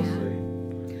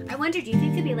 Mostly. I wonder, do you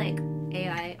think they'd be like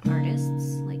AI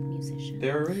artists, like musicians?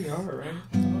 They already are, right?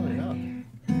 Oh, yeah.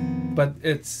 But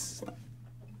it's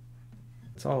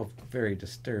all very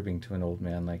disturbing to an old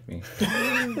man like me.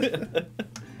 the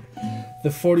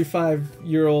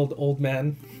 45-year-old old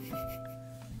man.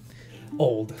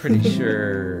 Old. Pretty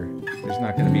sure there's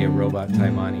not going to be a robot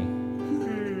Taimane.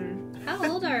 How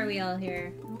old are we all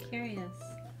here? I'm curious.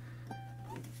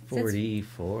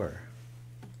 44.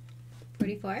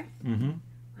 44? Mm-hmm. Wow.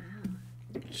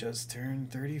 Just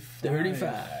turned 35.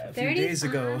 35. A few days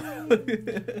ago.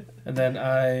 And then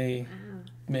I Wow.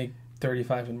 make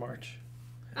 35 in March.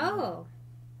 Oh.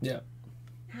 Yeah.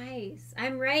 Nice.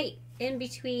 I'm right in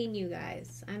between you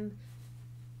guys.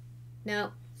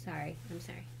 No, sorry. I'm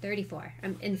sorry. 34.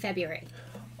 I'm in February.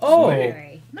 Oh!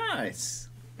 February. Nice.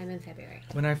 I'm in February.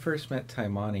 When I first met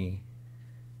Taimane,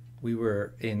 we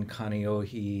were in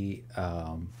Kaneohe.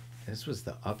 This was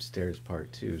the upstairs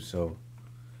part too, so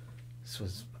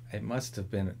it must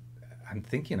have been, I'm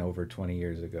thinking over 20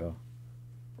 years ago.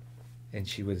 And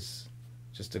she was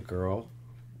just a girl,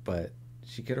 but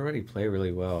she could already play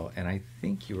really well. And I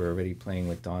think you were already playing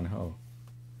with Don Ho.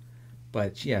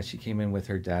 But yeah, she came in with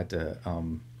her dad to,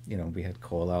 we had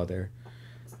Cole out there.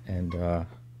 And I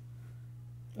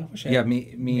wish I yeah, had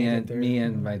me made it there.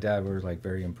 and my dad were like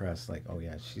very impressed. Like, oh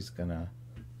yeah, she's gonna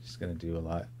do a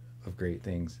lot of great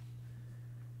things.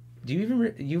 Do you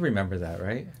even you remember that,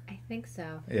 right? I think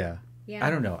so. Yeah. Yeah. I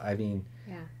don't know. I mean,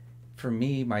 Yeah. for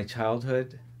me, my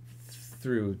childhood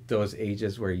through those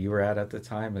ages where you were at the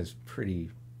time is pretty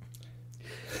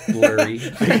blurry.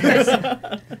 I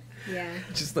guess. Yeah.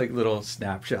 Just like little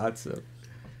snapshots of.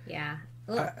 Yeah.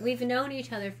 Well, we've known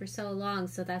each other for so long,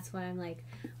 so that's why I'm like,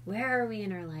 where are we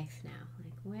in our life now?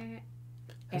 Like, where?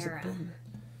 How's it Era. been?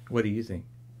 What do you think?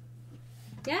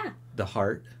 Yeah. The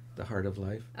heart of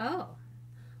life. Oh.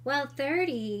 Well,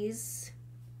 30s,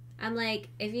 I'm like,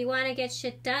 if you want to get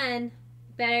shit done,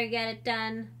 better get it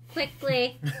done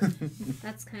quickly.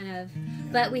 That's kind of...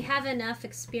 But we have enough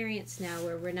experience now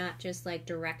where we're not just, like,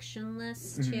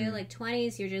 directionless, too. Mhm. Like,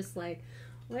 20s, you're just like,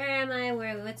 where am I?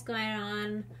 What's going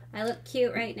on? I look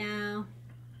cute right now,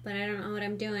 but I don't know what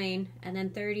I'm doing. And then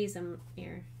 30s, I'm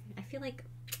here. I feel like,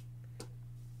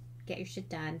 get your shit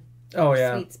done. Oh,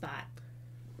 yeah. Sweet spot.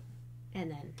 And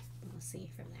then we'll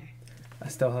see from there. I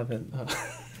still haven't.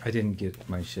 I didn't get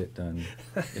my shit done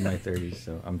in my 30s,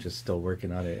 so I'm just still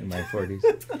working on it in my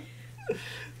 40s.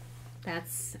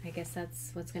 I guess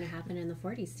that's what's going to happen in the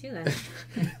 40s too then.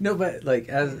 No, but like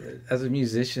as a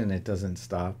musician, it doesn't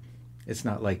stop. It's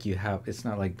not like it's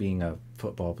not like being a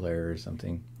football player or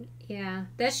something. Yeah,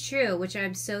 that's true, which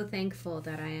I'm so thankful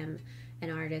that I am an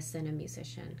artist and a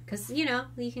musician. Because, you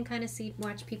can kind of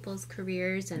watch people's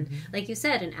careers. And like you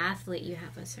said, an athlete, you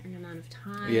have a certain amount of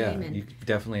time. Yeah, and you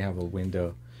definitely have a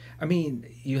window. I mean,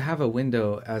 you have a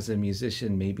window as a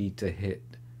musician maybe to hit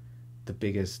the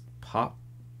biggest pop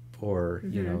or,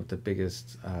 the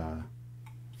biggest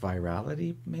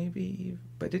virality maybe.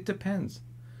 But it depends.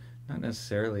 Not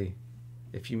necessarily.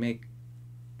 If you make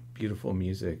beautiful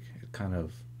music, it kind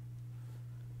of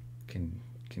can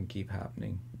keep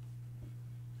happening.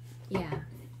 Yeah.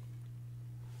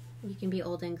 You can be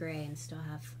old and gray and still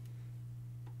have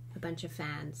a bunch of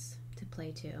fans to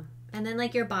play to. And then,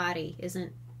 like, your body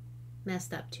isn't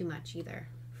messed up too much either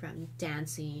from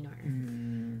dancing or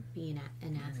being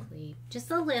an athlete.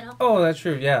 Just a little. Oh, that's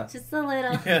true. Yeah. Just a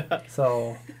little. Yeah.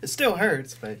 So It still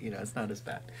hurts, but, it's not as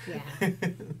bad. Yeah.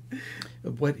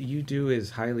 What you do is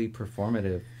highly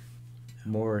performative,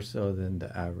 more so than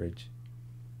the average.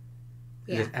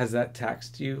 Yeah. Has that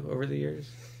taxed you over the years?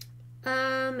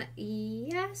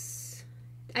 Yes.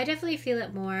 I definitely feel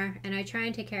it more, and I try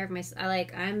and take care of myself.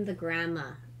 I'm the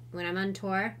grandma. When I'm on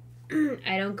tour,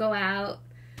 I don't go out.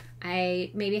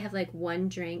 I maybe have like one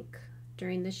drink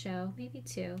during the show, maybe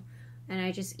two. And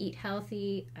I just eat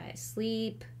healthy, I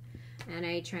sleep, and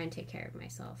I try and take care of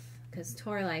myself. Because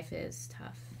tour life is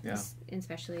tough. Yeah.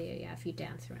 Especially if you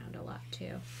dance around a lot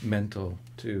too. Mental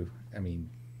too. I mean,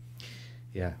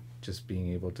 yeah, just being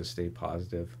able to stay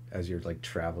positive as you're like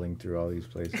traveling through all these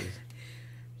places.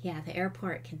 Yeah, the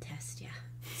airport can test you,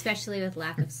 especially with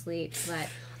lack of sleep. But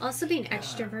also being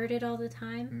extroverted all the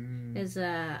time is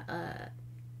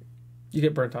You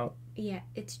get burnt out. yeah,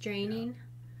 it's draining.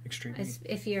 Extremely.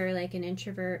 If you're like an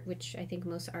introvert, which I think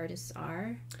most artists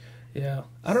are. Yeah.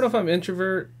 I don't know if I'm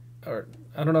introvert or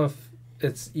I don't know if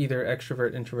it's either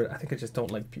extrovert, introvert. I think I just don't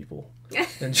like people.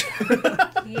 Is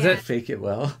Yeah. Fake it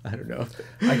well. I don't know.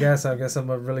 I guess I'm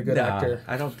a really good actor.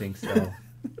 I don't think so.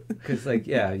 Because like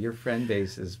your friend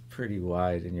base is pretty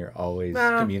wide and you're always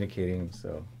Nah. communicating.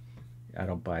 So I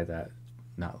don't buy that.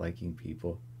 Not liking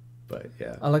people, but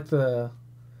yeah. I like the.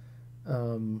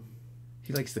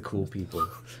 He likes the cool people.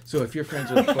 So if you're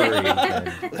friends with Corey, then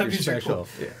you're means you're special.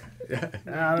 Yeah.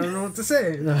 I don't know what to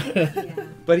say. Yeah.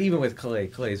 But even with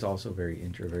Kalei's also very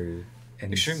introverted.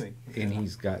 And Extremely. And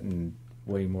he's gotten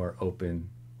way more open.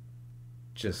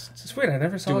 Just It's weird. I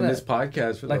never saw doing that. this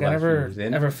podcast for Like, the I last never- few years.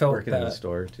 And ever felt working in the that.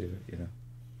 store too, What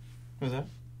was that?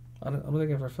 I don't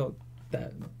think I ever felt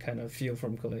that kind of feel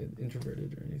from Kalei,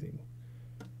 introverted or anything.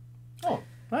 Oh,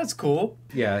 that's cool.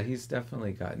 Yeah, he's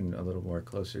definitely gotten a little more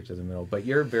closer to the middle. But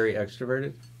you're very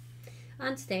extroverted.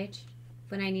 On stage,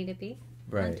 when I need to be.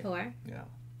 On Right. tour. Yeah.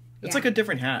 It's Yeah. like a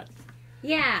different hat,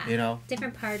 Yeah. you know?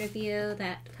 Different part of you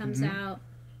that comes Mhm. out.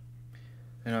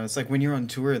 You know, it's like when you're on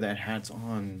tour, that hat's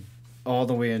on all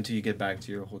the way until you get back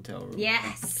to your hotel room.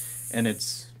 Yes. And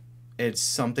it's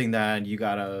something that you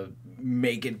gotta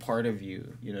make it part of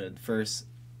you. You know, at first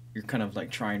you're kind of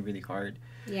like trying really hard.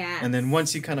 Yeah. And then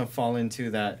once you kind of fall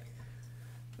into that,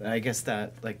 I guess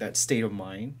that like that state of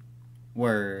mind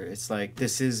where it's like,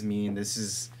 this is me and this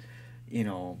is, you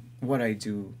know, what I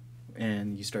do.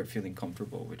 And you start feeling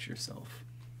comfortable with yourself.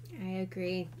 I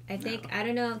agree. I think, I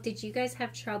don't know, did you guys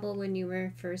have trouble when you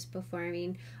were first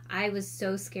performing? I was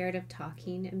so scared of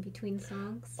talking in between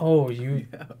songs. Oh, you.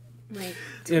 Like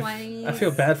If, 20s. I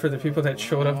feel bad for the people that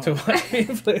showed up to watch me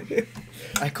play.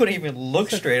 I couldn't even look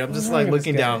straight. I'm just like This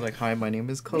looking guy. down, like, "Hi, my name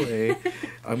is Kalei.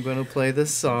 I'm gonna play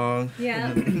this song."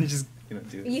 Yeah. And then just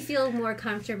do it. You feel more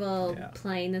comfortable Yeah.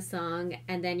 playing the song,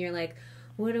 and then you're like,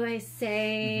 what do I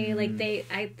say? Mhm.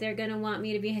 Like they're gonna want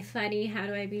me to be funny. How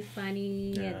do I be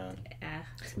funny? Yeah.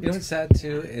 You know what's sad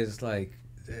too is like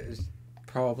there's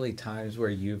probably times where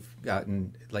you've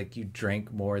gotten like you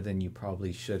drank more than you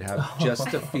probably should have just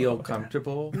to feel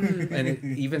comfortable, and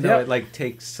even though Yep. it like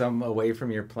takes some away from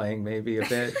your playing maybe a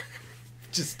bit,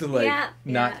 just to like Yeah,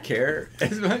 not yeah. care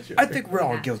as much. I think we're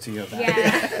all Yeah. guilty of that.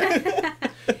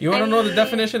 Yeah. You want I to know the mean-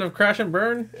 definition of crash and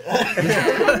burn?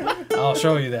 I'll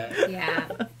show you that. Yeah.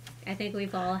 I think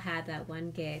we've all had that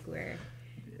one gig where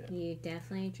you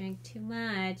definitely drank too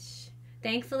much.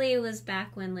 Thankfully, it was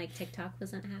back when like TikTok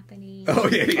wasn't happening. Oh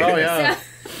yeah, yeah. Oh yeah.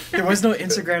 So, There was no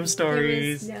Instagram there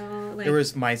stories. was no like There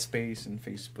was MySpace and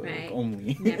Facebook Right.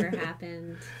 only. never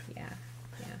happened. Yeah.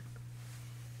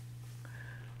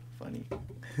 Funny.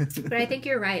 But I think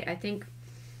you're right. I think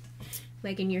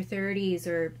like in your 30s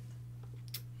or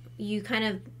you kind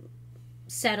of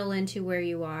settle into where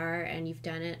you are and you've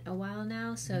done it a while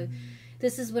now. So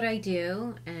this is what I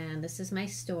do and this is my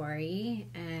story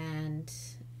and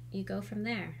you go from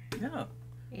there. Yeah.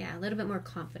 Yeah, a little bit more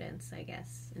confidence, I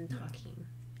guess, in talking.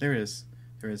 There is.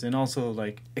 And also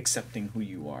like accepting who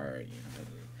you are, you know.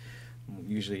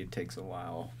 Usually it takes a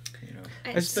while, you know.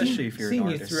 Especially if you're an Seen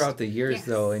you artist. throughout the years Yes.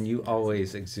 though, and you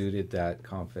always exuded that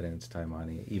confidence,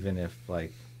 Taimane, even if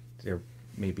like they're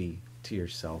maybe to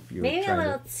yourself you were Maybe a trying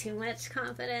little to. too much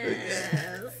confidence.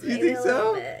 You Maybe think a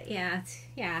little so? bit. Yeah.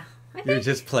 Yeah. I You're think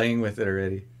just playing with it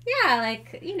already. yeah,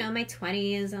 like, you know, my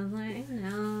 20s, I was like, you know,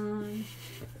 I'm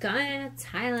going to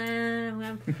Thailand, I'm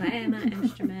going to play my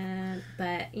instrument.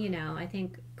 But, you know, I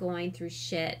think going through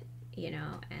shit, you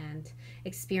know, and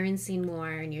experiencing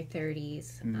more in your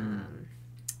 30s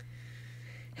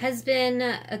has been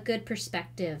a good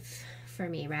perspective for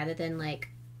me rather than like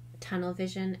tunnel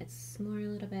vision. It's more a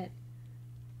little bit,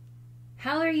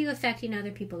 how are you affecting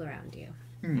other people around you?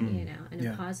 You know, in a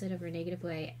Yeah. positive or negative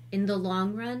way in the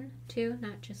long run too,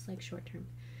 not just like short term.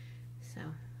 So,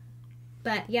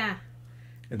 but yeah,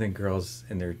 And then girls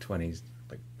in their 20s,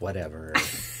 like, whatever.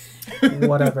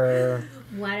 Whatever.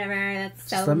 whatever. That's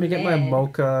so. Just let me get my mid.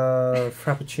 mocha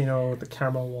frappuccino with the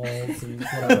caramel walls and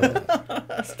whatever.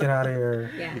 Let's get out of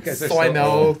here. Yeah, You guys are Soy so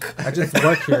old. milk. I just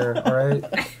work here, all right?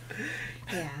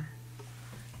 yeah.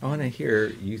 I want to hear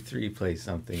you three play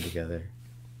something together.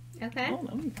 Okay. Oh,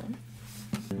 that'll be fun.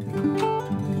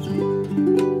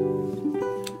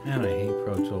 Man, I hate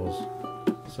Pro Tools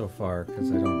so far because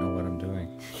I don't know what I'm doing.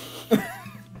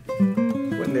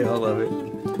 What They all love it. So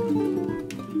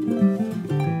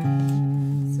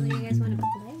what do you guys want to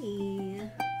play?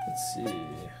 Let's see.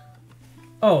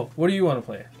 Oh, what do you want to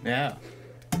play? Yeah.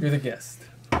 You're the guest.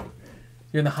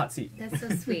 You're in the hot seat. That's so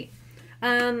sweet.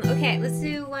 Okay, let's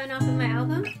do one off of my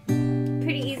album.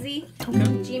 Pretty easy.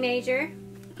 Okay. G major.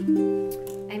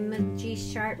 I'm a G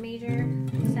sharp major,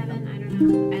 7, I don't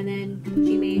know. And then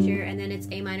G major, and then it's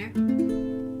A minor.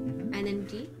 And then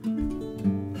D.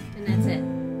 And that's it.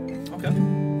 Okay.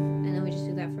 And then we just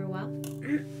do that for a while.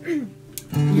 And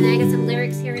then I got some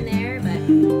lyrics here and there, but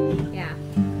yeah.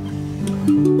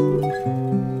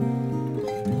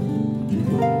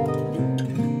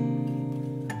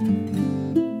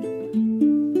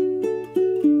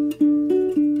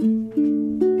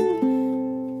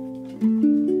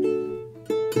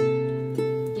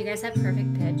 You guys have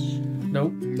perfect pitch?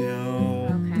 Nope. No.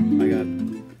 Okay. I got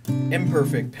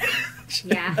imperfect.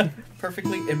 Yeah.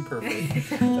 Perfectly imperfect.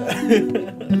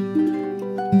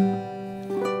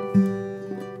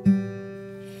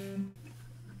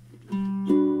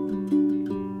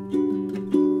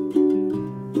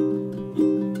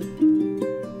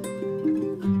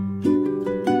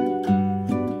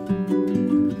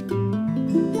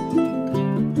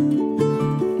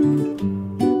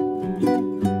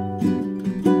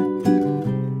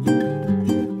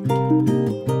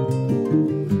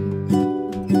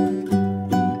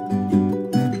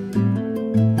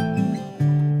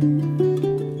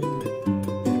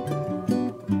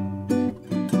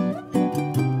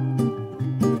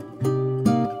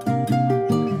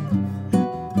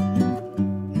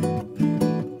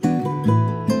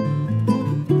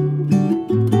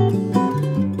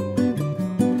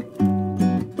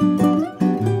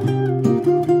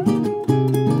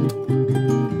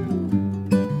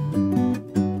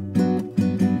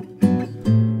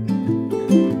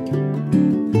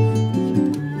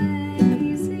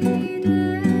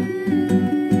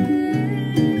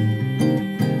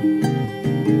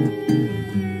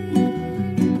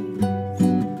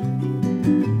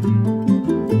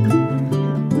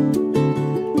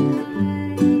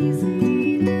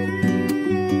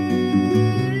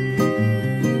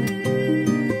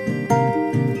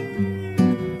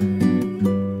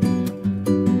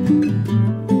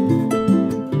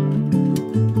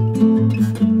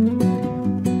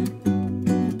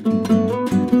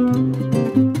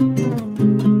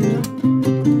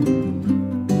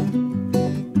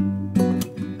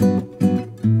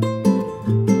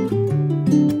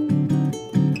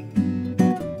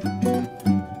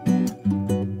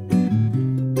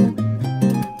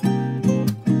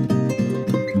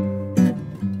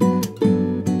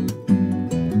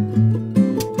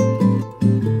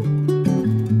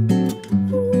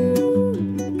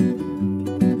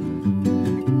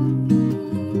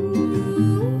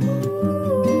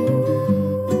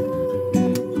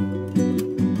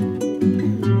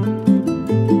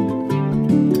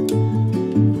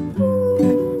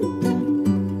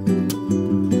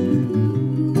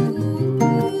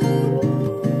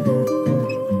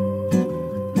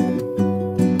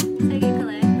 Take it,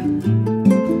 Kalei.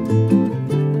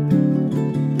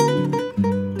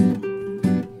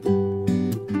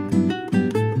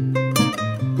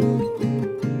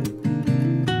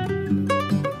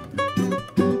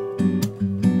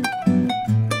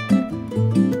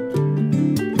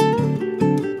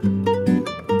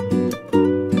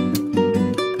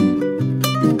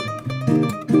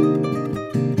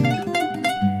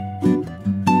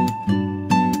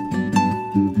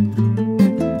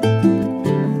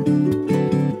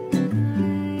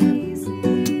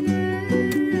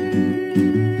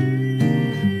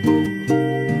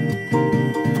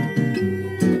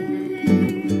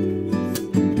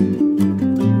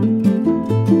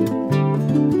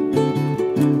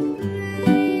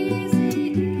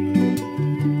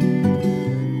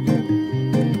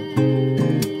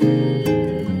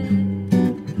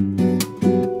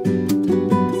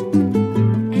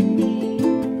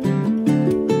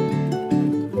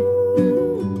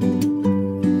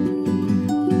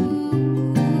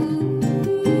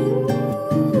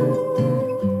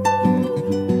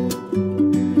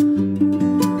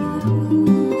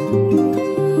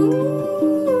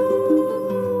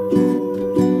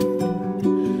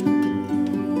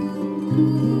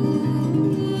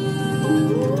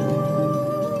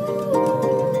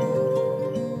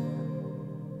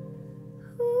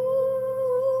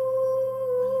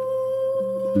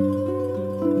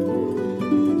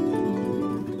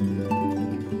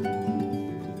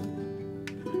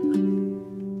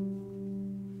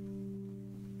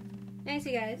 Nice,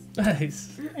 you guys.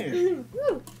 Nice.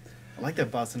 Woo. I like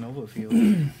that bossa nova feel.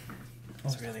 Oh,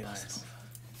 It's really nice.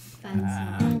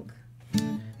 Fun smoke.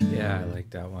 Yeah, I like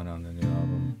that one on the new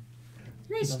album.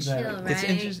 Nice Love chill, that. right?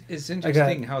 It's I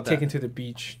interesting got how that. taken to the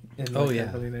beach and Oh, like,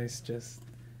 yeah. really nice. Just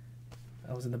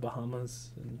I was in the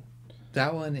Bahamas. And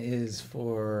That one is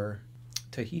for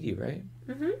Tahiti, right?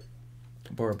 Mm-hmm.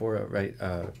 Bora Bora, right?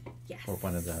 Yes. Or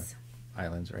one of the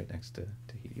islands right next to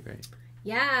Tahiti, right?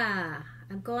 Yeah,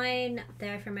 I'm going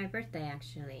there for my birthday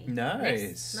actually.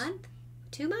 Nice. Next month?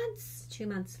 2 months? 2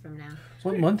 months from now.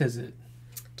 what month is it?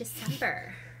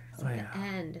 December. It's Oh, at yeah. the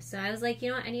end. So I was like, you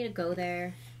know what? I need to go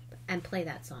there and play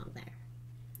that song there.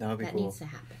 That would be That cool. needs to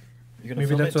happen. You're gonna Maybe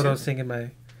film that's it what too? I was thinking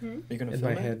You're gonna in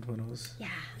film my it? head when I was. Yeah.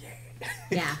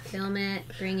 Yeah, film it,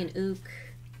 bring an ook,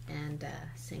 and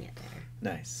sing it there.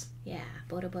 Nice. Yeah,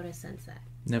 Bora Bora Sunset.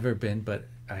 Never been, but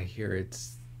I hear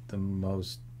it's the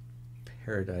most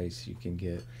paradise you can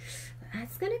get.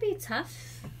 That's going to be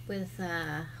tough with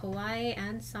Hawaii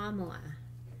and Samoa.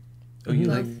 Oh, you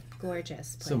Both like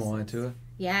gorgeous places. Samoa too?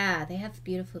 Yeah, they have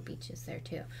beautiful beaches there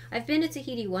too. I've been to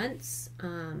Tahiti once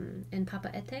in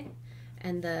Papaete,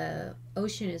 and the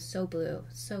ocean is so blue,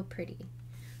 so pretty.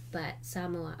 But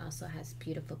Samoa also has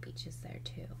beautiful beaches there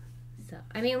too. So,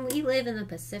 I mean, we live in the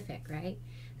Pacific, right?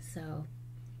 So,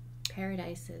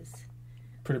 paradise is.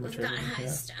 Pretty much We've got everything. high Yeah.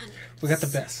 standards. We got the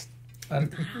best. I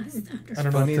don't, High standards. I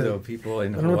don't know Funny what to, though, people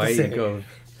in I don't know what to Hawaii say. go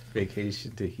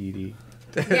vacation to Tahiti.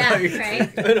 Yeah,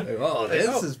 right? Oh,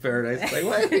 this is paradise. Like,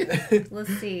 what? We'll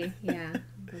see. Yeah,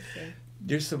 we'll see.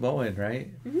 You're Samoan, right?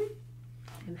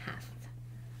 I'm half.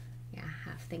 Yeah,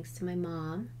 half thanks to my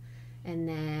mom. And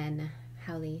then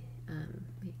Howley,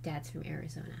 my dad's from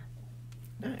Arizona.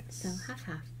 Nice. So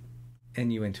half.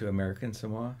 And you went to American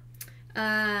Samoa?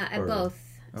 Or- Both.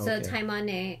 So Okay.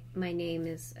 Taimane, my name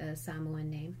is a Samoan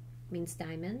name, means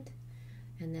diamond.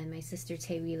 And then my sister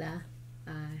Tewila,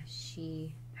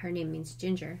 her name means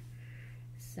ginger.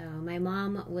 So my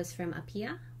mom was from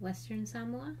Apia, Western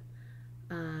Samoa.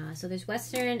 So there's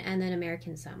Western and then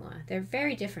American Samoa. They're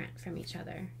very different from each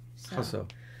other. So How so?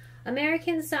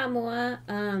 American Samoa,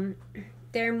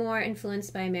 they're more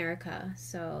influenced by America.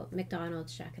 So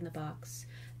McDonald's, Jack in the Box.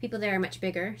 People there are much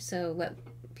bigger. So what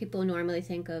people normally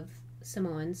think of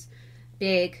Samoans,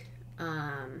 big,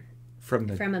 From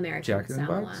the from American Jack in the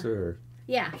Samoa. Box, or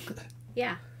Yeah,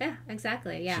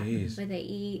 exactly. Yeah, Jeez. what they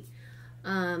eat.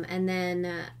 And then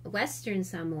Western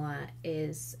Samoa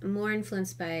is more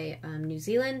influenced by New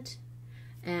Zealand,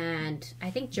 and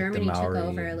I think Germany took Maori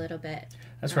over a and- little bit.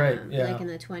 that's right. Yeah. Like in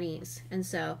the 20s. And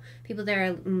so people there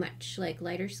are much like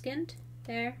lighter skinned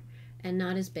there and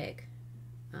not as big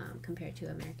compared to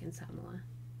American Samoa.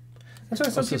 That's why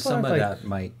some also people some have of like that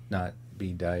might not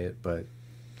be diet, but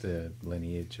the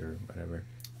lineage or whatever.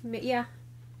 Yeah,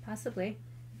 possibly.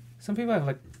 some people have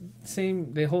like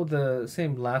same. They hold the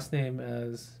same last name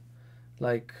as,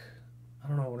 like, I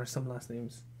don't know what are some last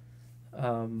names.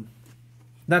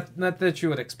 Not that you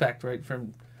would expect, right?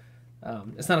 From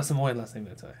it's not a Samoan last name.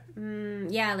 That's why.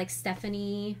 Yeah, like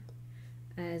Stephanie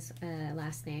as a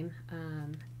last name.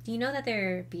 Do you know that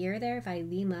their beer there,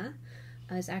 Vailima,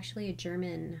 is actually a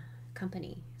German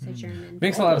company? It's a German.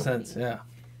 Makes a lot of company. sense. Yeah.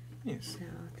 Yes. So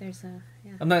there's a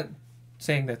I'm not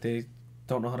saying that they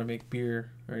don't know how to make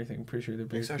beer or anything. I'm pretty sure their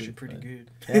beer's It's actually good, pretty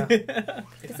but- good. Yeah.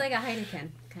 It's like a Heineken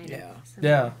kind Yeah. of. So,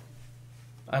 Yeah.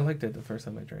 I liked it the first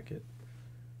time I drank it.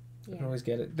 I can Yeah. always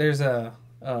get it. There's a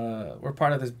we're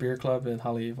part of this beer club in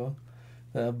Haleiwa,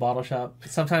 the bottle shop.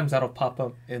 Sometimes that'll pop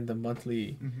up in the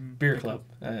monthly beer club,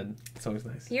 and it's always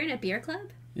nice. You're in a beer club?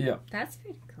 Yeah. That's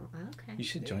pretty cool. Okay. You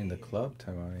should join the club,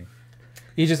 Taimane.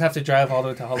 You just have to drive all the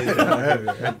way to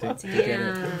Haleiwa.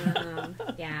 Damn.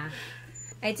 Yeah.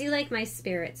 I do like my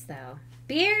spirits though.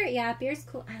 Beer, yeah, beer's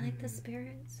cool. I like the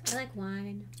spirits. I like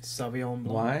wine. Sauvignon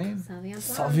Blanc. Wine? Sauvignon Blanc.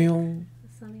 Sauvignon.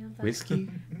 Sauvignon Blanc. Whiskey?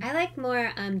 I like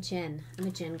more gin. I'm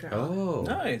a gin girl. Oh.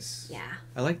 Nice. Yeah.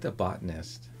 I like the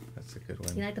Botanist. That's a good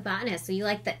You one. like the botanist, so you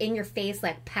like the in your face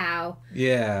like pow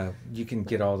Yeah, you can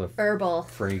get all the herbal.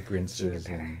 fragrances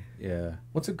Juniper. and yeah.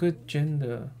 What's a good gin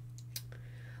to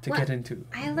What? get into?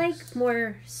 I like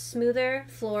more smoother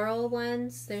floral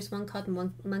ones. There's one called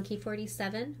Monkey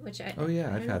 47, which I Oh yeah, I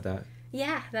I've don't know. had that.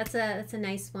 Yeah, that's a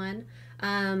nice one.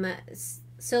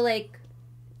 So like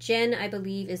gin, I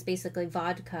believe, is basically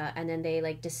vodka, and then they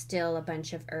like distill a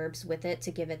bunch of herbs with it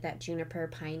to give it that juniper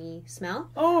piney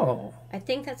smell. Oh, I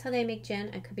think that's how they make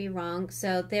gin. I could be wrong.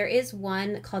 So there is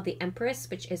one called the Empress,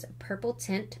 which is a purple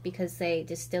tint because they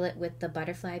distill it with the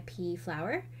butterfly pea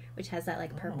flower, which has that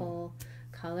like purple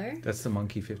color. That's the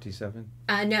Monkey 57.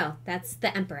 No, that's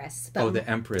the Empress. But, Oh, the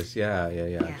Empress. Yeah.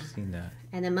 Yeah. I've seen that.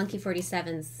 and then Monkey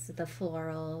 47's the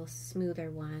floral,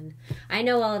 smoother one. I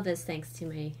know all of this thanks to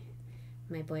my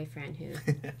boyfriend who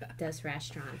does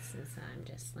restaurants, and so I'm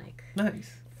just like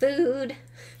nice. food,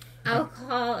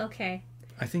 alcohol. Okay.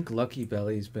 I think Lucky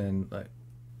Belly's been like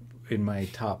in my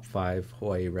top 5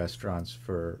 Hawaii restaurants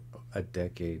for a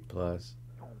decade plus.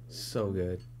 So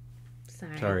good.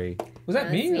 Sorry. Was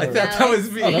that me? I thought that was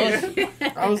me.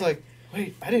 I was like,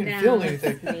 wait, I didn't No, feel it's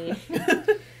anything.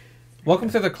 me.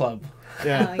 Welcome to the club.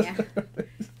 Yeah. Oh yeah.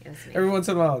 It was me. Every once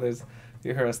in a while,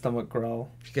 you hear a stomach growl.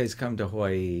 If you guys come to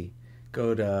Hawaii,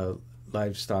 go to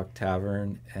Livestock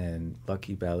Tavern and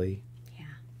Lucky Belly. Yeah.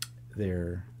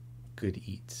 They're good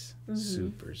eats.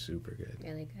 Super, super good.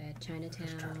 Really good.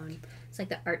 Chinatown. It's like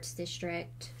the arts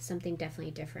district. Something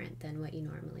definitely different than what you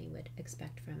normally would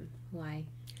expect from Hawaii.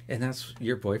 And that's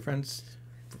your boyfriend's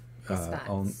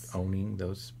Spots. owning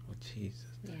those. Oh, Jesus.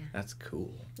 Yeah. That's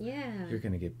cool. Yeah. You're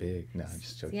going to get big. No, I'm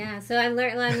just joking. Yeah. So I'm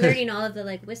learning all of the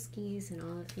like whiskeys and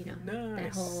all of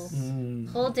that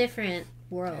Nice. whole different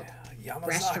world. Yamazaki.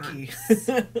 Restaurants.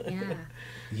 Yeah.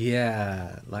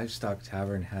 Yeah. Livestock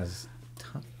Tavern has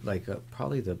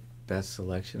probably the best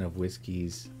selection of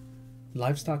whiskeys.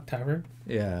 Livestock Tavern?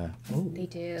 Yeah. They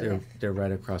do. They're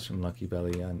right across from Lucky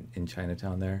Belly in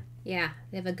Chinatown there. Yeah,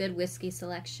 they have a good whiskey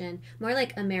selection. More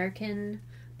like American,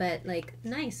 but like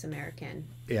nice American.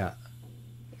 Yeah.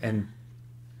 And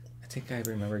I think I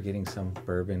remember getting some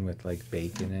bourbon with like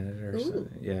bacon in it or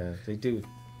something. Yeah, they do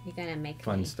You're gonna make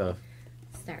fun me stuff.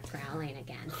 start growling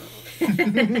again.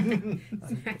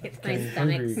 Sorry, it's my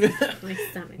stomach. My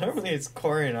stomach. Normally it's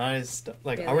Corey and I's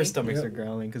our Really? stomachs Yep. are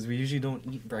growling because we usually don't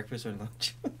eat breakfast or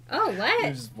lunch. Oh, We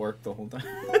what? just work the whole time.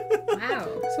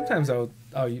 Wow. Sometimes I'll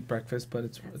eat breakfast, but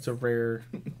it's a rare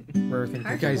thing. You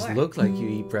Hard guys work. look like you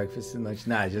eat breakfast and lunch.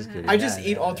 Nah, just kidding. I just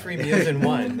eat all 3 meals in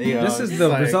one. You know, This is it's the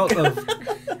like- result of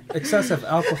excessive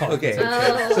alcohol. Okay,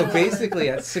 Oh. so basically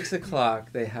at 6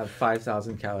 o'clock they have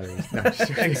 5,000 calories. No, I'm just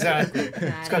kidding. Exactly. Got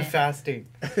It's called it. fasting.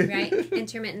 Right?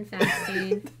 Intermittent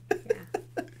fasting.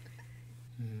 Yeah.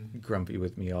 Grumpy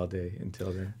with me all day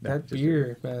until then. No, That just-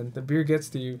 beer, man, the beer gets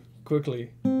to you quickly.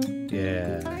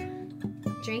 Yeah.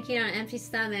 Drinking on an empty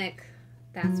stomach.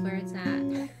 That's where it's at.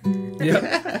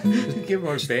 Yep. Just give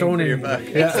more bang for Stoning. your buck.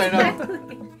 Yeah.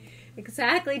 Exactly.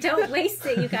 Exactly. Don't waste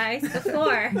it, you guys.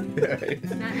 Before.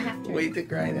 Not after. Wait to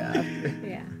grind after.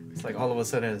 Yeah. It's like all of a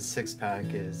sudden a 6-pack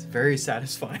is very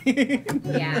satisfying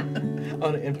Yeah.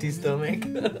 on an empty stomach.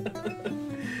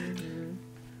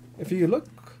 If you look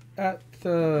at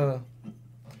the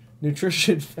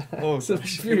nutrition facts of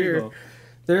gosh, here we beer, go.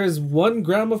 there is 1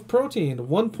 gram of protein,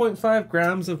 1.5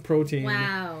 grams of protein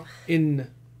Wow. in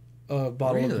a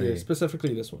bottle of Really? beer,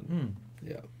 specifically this one.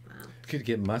 Yeah. Could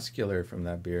get muscular from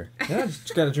that beer. Yeah,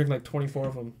 just gotta drink like 24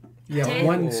 of them. Yeah, Dang.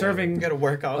 one You serving gotta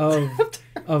work out.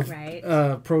 of Right.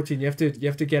 protein. You have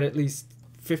to get at least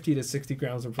 50 to 60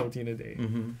 grams of protein a day.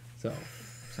 Mm-hmm. So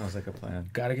Sounds like a plan.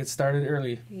 gotta get started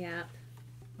early. Yeah.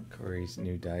 Corey's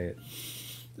new diet.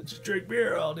 Just drink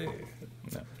beer all day.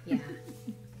 Yeah.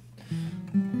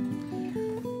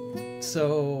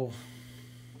 So,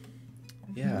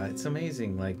 yeah, it's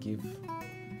amazing. Like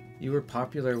you were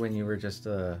popular when you were just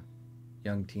a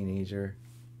young teenager.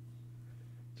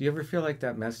 Do you ever feel like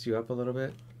that messed you up a little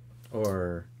bit,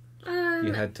 or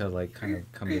you had to like kind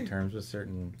of come to terms with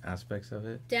certain aspects of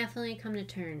it? Definitely come to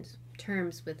terms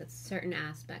with certain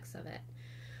aspects of it.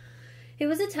 It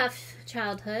was a tough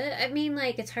childhood. I mean,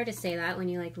 like, it's hard to say that when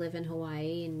you like live in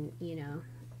Hawaii and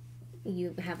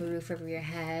you have a roof over your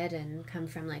head and come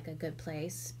from like a good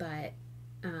place, but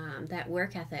that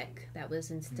work ethic that was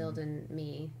instilled in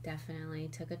me definitely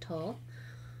took a toll.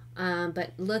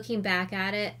 But looking back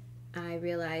at it, I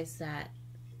realized that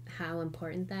how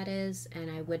important that is,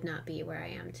 and I would not be where I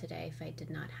am today if I did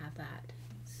not have that.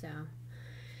 So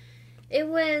it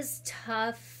was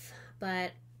tough,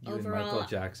 but You and overall, Michael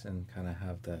Jackson kind of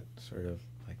have that sort of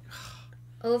like.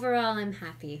 overall, I'm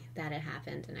happy that it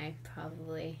happened, and I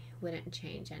probably wouldn't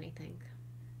change anything.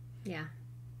 Yeah,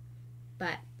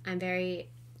 but I'm very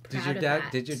proud of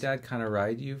that. Did your dad kind of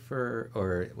ride you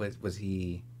or was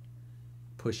he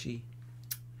pushy?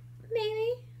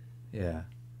 Maybe, Yeah,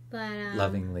 but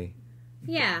lovingly.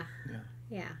 Yeah. Yeah.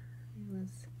 Yeah. It was.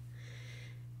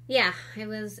 Yeah, it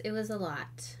was a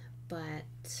lot,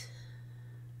 but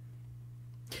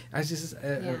I just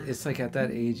Yeah. it's like at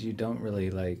that age you don't really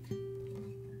like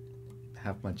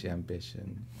have much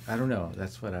ambition. I don't know.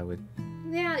 That's what I would.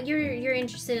 yeah, you're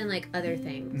interested in like other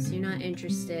things. You're not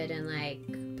interested in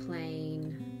like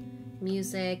playing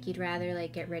music. You'd rather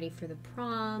like get ready for the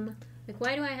prom. Like,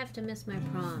 why do I have to miss my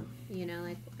prom?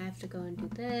 Like I have to go and do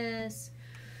this.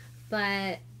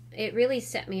 But it really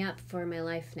set me up for my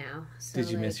life now. So, Did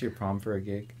you like, miss your prom for a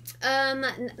gig?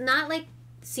 Not like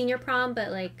senior prom,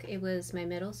 but like it was my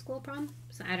middle school prom.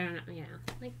 So I don't know,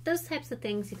 like those types of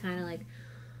things you kind of like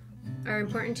are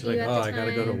important to You're you like, at oh, the I time.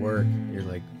 gotta go to work. You're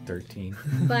like 13.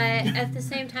 But at the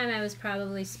same time, I was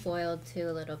probably spoiled too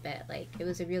a little bit. Like, it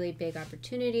was a really big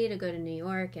opportunity to go to New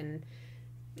York and,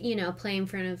 you know, play in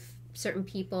front of certain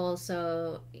people.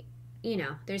 So, you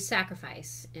know, there's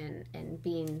sacrifice in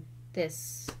being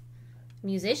this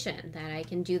musician, that I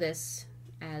can do this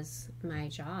as my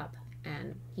job.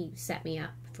 And he set me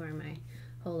up for my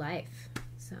whole life.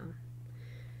 So,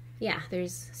 yeah,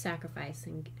 there's sacrifice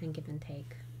and give and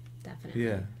take, definitely.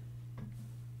 Yeah.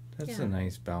 That's Yeah. a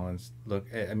nice balance. Look,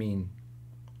 I mean,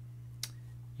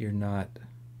 you're not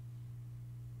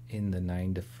in the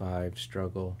 9 to 5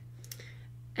 struggle.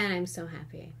 And I'm so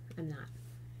happy I'm not.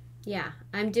 Yeah,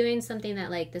 I'm doing something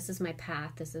that, like, this is my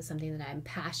path. This is something that I'm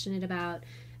passionate about.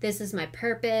 This is my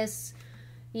purpose.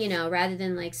 You know, rather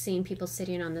than, like, seeing people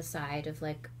sitting on the side of,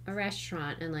 like, a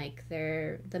restaurant and, like,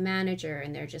 they're the manager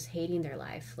and they're just hating their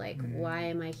life. Like, why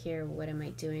am I here? What am I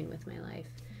doing with my life?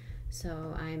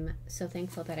 So I'm so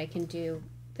thankful that I can do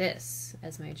this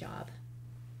as my job.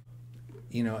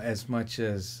 You know, as much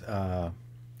as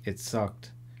it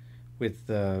sucked with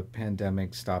the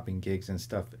pandemic stopping gigs and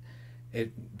stuff,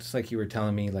 it's like you were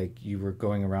telling me, like, you were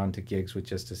going around to gigs with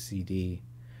just a CD,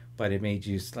 but it made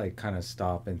you, like, kind of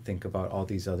stop and think about all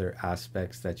these other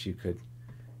aspects that you could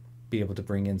be able to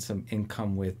bring in some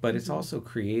income with. But it's also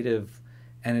creative,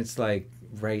 and it's, like,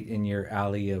 right in your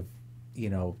alley of, you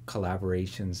know,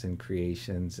 collaborations and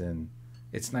creations, and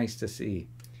it's nice to see.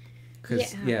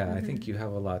 Because, I think you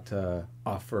have a lot to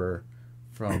offer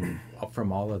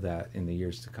from all of that in the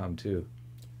years to come, too.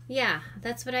 Yeah,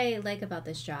 that's what I like about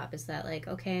this job, is that, like,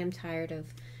 okay, I'm tired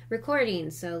of recording,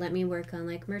 so let me work on,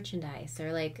 like, merchandise,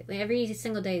 or, like, every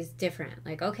single day is different.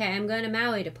 Like, okay, I'm going to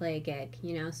Maui to play a gig,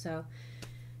 you know, so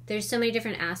there's so many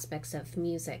different aspects of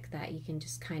music that you can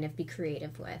just kind of be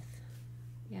creative with.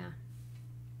 Yeah.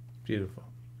 Beautiful.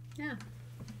 Yeah.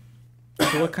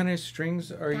 So what kind of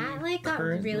strings are you That, like, got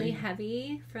currently? really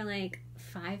heavy for, like,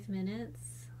 5 minutes.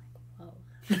 Like,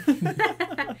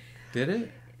 whoa. Did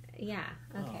it? Yeah,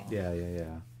 okay.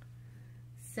 Yeah.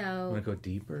 So, Want to go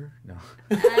deeper? No.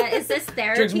 is this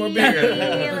therapy? Drink some more beer.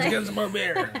 Like- Let's get some more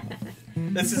beer.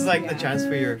 This is like the chance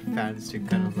for your fans to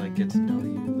kind of like get to know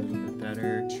you a little bit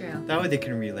better. True. That way they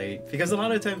can relate. Because a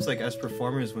lot of times, like, as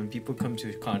performers, when people come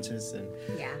to concerts and,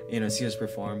 Yeah. you know, see us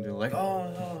perform, they're like,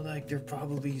 oh, no, like, they're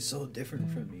probably so different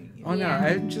from me. You know? Oh no, Yeah.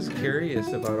 I'm just curious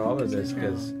about all of this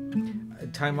because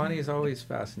Taimane has always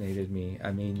fascinated me.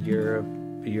 I mean, you're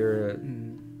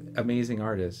an amazing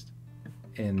artist,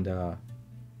 and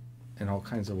in all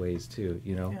kinds of ways too.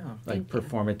 You know, Yeah. like Thank you.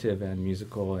 performative and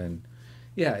musical, and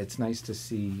yeah, it's nice to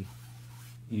see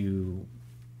you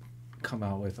come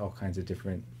out with all kinds of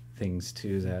different things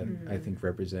too that I think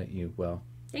represent you well.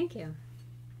 Thank you.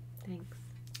 Thanks.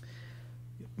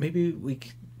 Maybe we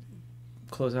could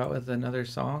close out with another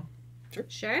song.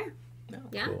 Sure.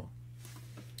 Yeah. Cool.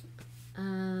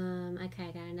 Okay,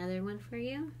 I got another one for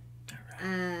you.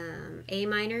 A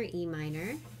minor, E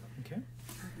minor. Okay.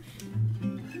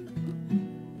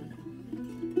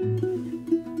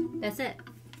 That's it.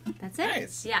 That's it.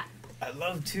 Nice. Yeah. I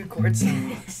love 2 chord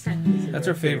songs. That's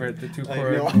our favorite, the 2 I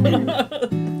chord. know.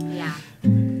 Yeah.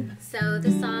 So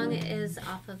the song is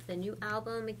off of the new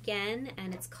album again,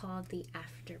 and it's called The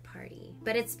After Party.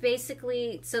 But it's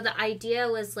basically, so the idea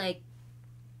was like,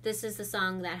 this is the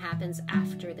song that happens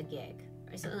after the gig.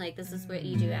 Or something like, this is what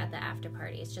you do at the after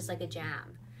party. It's just like a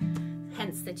jam.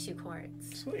 Hence the 2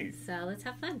 chords. Sweet. So let's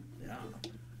have fun. Yeah.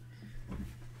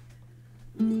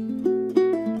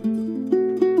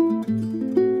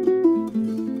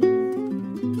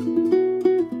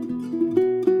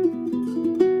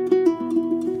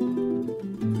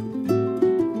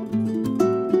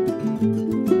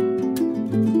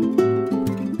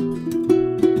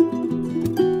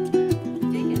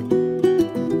 Take it.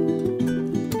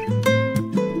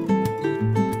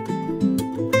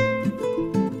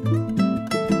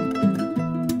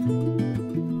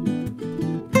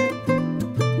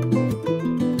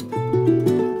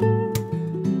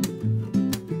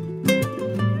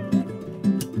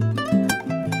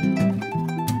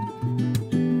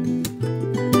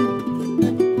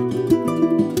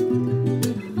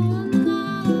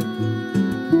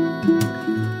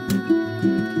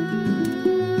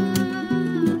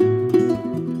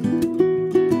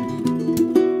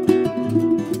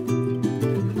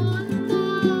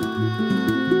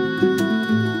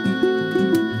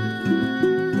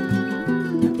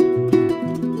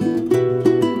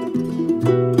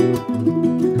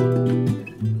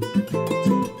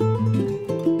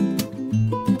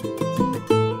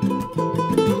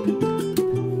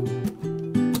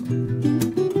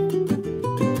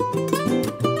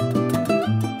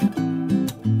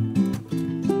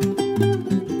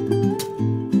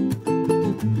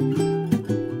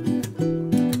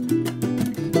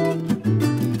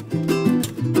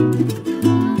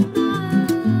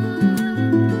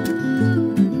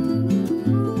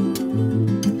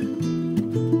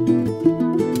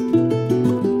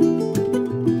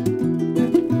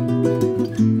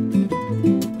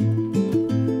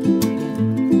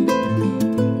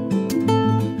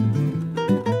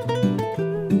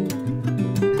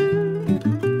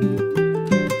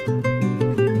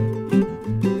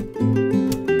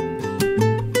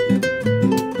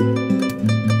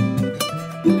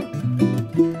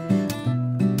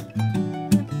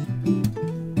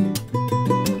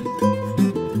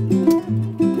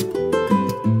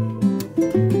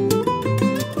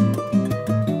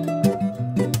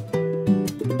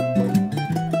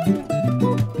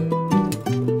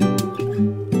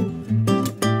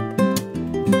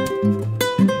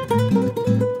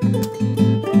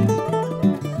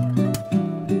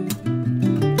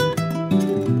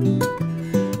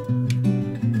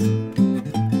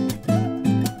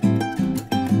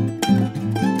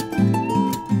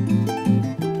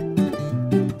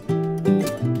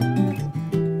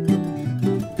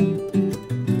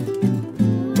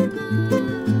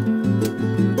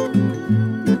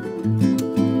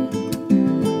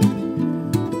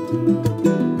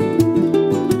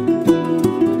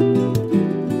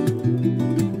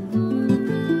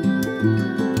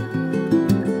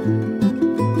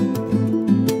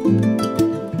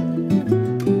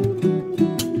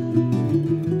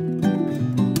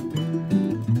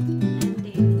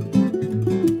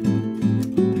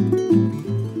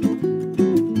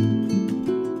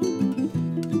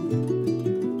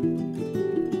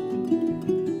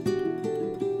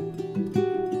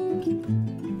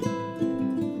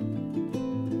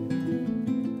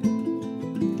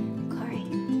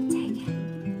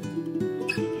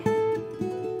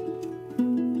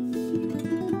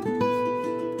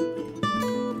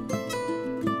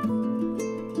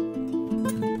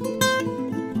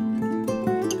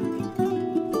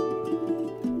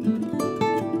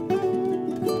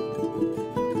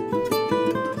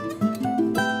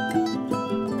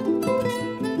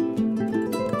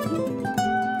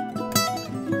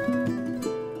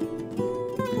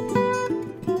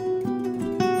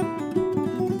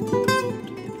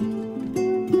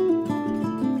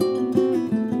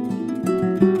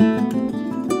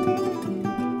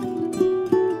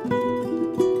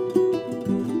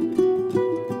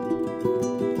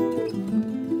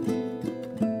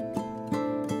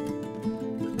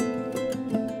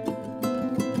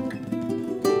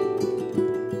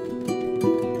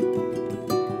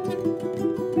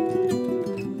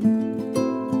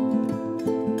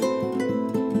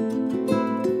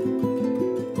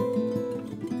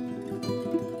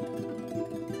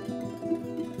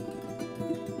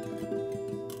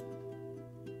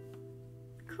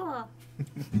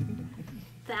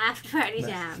 After party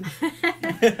jam.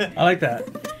 I like that.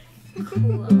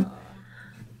 Cool.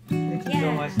 Thank you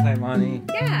so much, Taimane.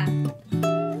 Yeah.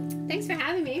 Thanks for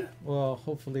having me. Well,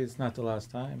 hopefully it's not the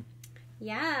last time.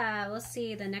 Yeah, we'll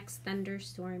see the next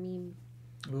thunderstormy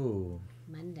Ooh.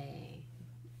 Monday.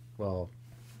 Well,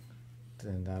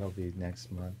 then that'll be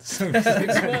next month. So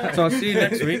I'll see you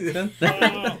next week then.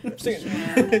 True.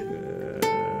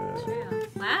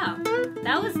 Wow.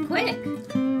 That was quick.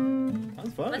 That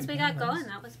was fun. Once we got going,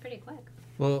 that was pretty quick.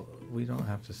 Well, we don't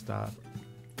have to stop.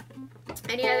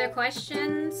 Any other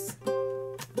questions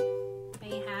that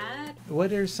you had?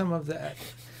 What are some of the,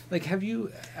 like, have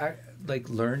you like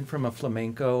learned from a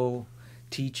flamenco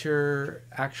teacher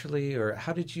actually, or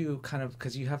how did you kind of,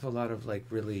 because you have a lot of like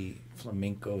really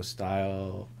flamenco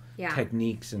style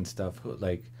techniques and stuff,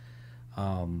 like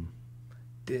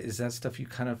is that stuff you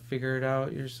kind of figured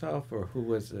out yourself, or who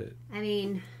was it? I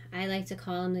mean, I like to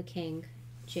call him the king.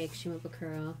 Jake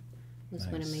Shimabukuro was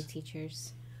one of my Nice.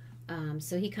 teachers.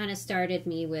 So he kind of started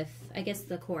me with, I guess,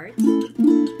 the chords.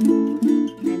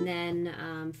 And then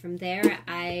from there,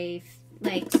 I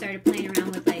like started playing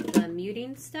around with like the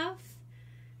muting stuff.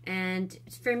 And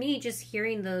for me, just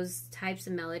hearing those types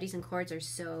of melodies and chords are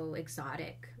so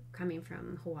exotic coming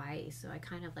from Hawaii. So I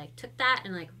kind of like took that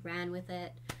and like ran with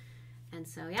it. And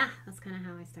so, yeah, that's kind of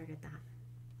how I started that.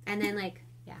 And then like,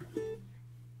 yeah.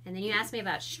 And then you asked me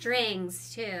about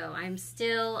strings too. I'm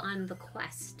still on the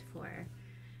quest for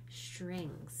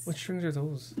strings. What strings are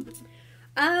those?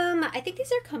 I think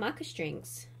these are Kamaka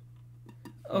strings.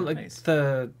 Oh, like Nice.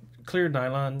 the clear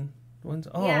nylon ones?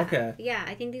 Oh, Yeah. okay. Yeah,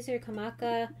 I think these are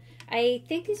Kamaka. I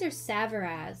think these are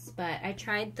Savaraz, but I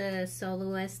tried the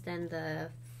soloist and the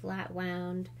flat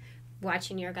wound.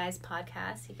 Watching your guys'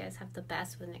 podcast, you guys have the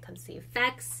best when it comes to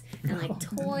effects and like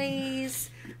toys.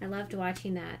 I loved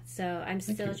watching that. So I'm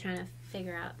still trying to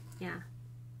figure out,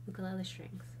 ukulele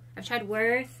strings. I've tried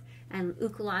Worth and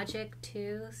Ukologic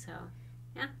too. So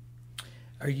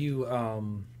Are you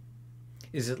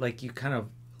is it like you kind of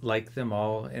like them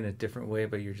all in a different way,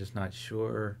 but you're just not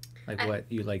sure like what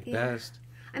you like best?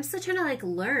 I'm still trying to like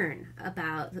learn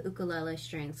about the ukulele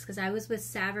strings because I was with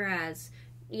Savaraz.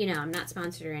 You know, I'm not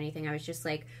sponsored or anything. I was just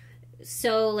like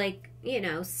so like, you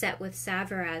know, set with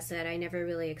Savaraz that I never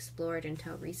really explored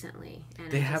until recently. And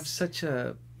They have such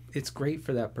a, it's great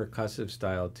for that percussive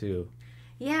style too.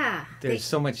 Yeah. There's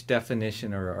so much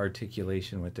definition or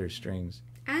articulation with their strings.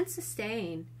 And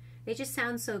sustain. They just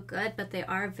sound so good, but they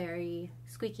are very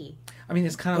squeaky. I mean,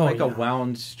 it's kind of like a yeah.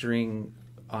 wound string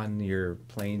on your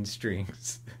plain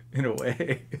strings in a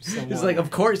way. It's Somewhat. like,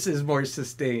 of course, it's more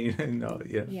sustain. And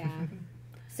Yeah.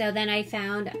 So then I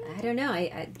found, I don't know,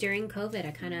 I during COVID,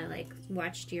 I kind of like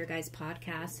watched your guys'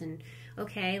 podcast and,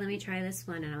 okay, let me try this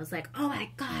one. And I was like, oh my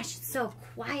gosh, it's so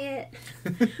quiet.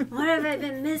 What have I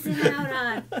been missing out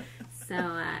on? So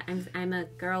I'm a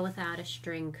girl without a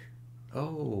string.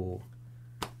 Oh,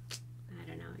 I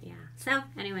don't know, yeah. So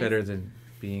anyway. better than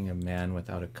being a man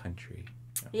without a country.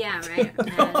 Yeah, right.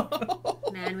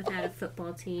 Man without a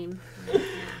football team.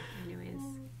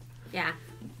 Yeah,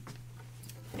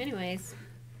 anyways,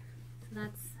 so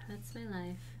that's my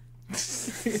life.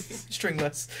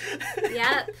 Stringless.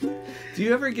 Yep. Do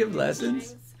you ever give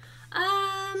lessons?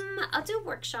 I'll do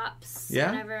workshops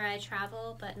Yeah? whenever I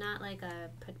travel, but not like a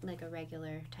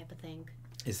regular type of thing.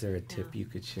 Is there a tip you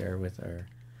could share with our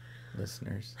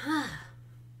listeners? Oh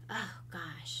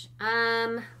gosh.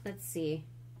 Let's see.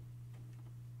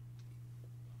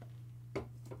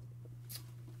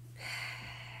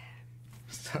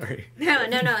 Sorry. No.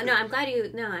 I'm glad you.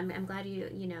 No, I'm glad you.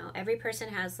 You know, every person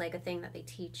has like a thing that they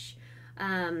teach.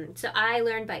 So I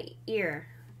learned by ear.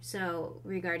 So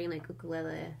regarding like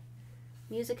ukulele,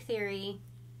 music theory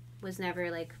was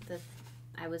never like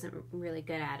I wasn't really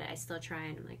good at it. I still try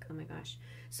and I'm like, oh my gosh.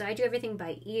 So I do everything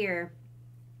by ear.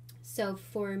 So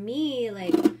for me,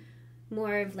 like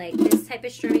more of like this type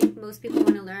of strumming, most people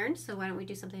want to learn. So why don't we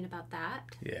do something about that?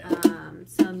 Yeah.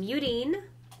 So muting.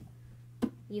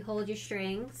 You hold your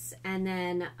strings, and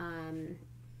then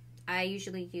I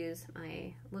usually use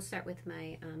we'll start with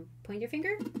my pointer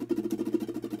finger.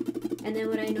 And then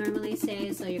what I normally say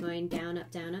is, so you're going down,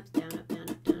 up, down, up, down, up, down,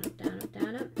 up, down, up, down, up,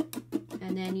 down, up.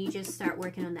 And then you just start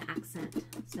working on the accent.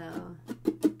 So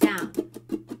down,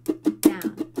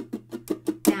 down,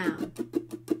 down.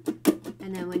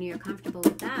 And then when you're comfortable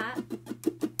with that,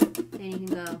 then you can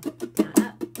go down,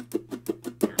 up,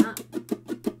 down, up,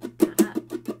 down, up,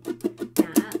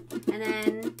 down, up. And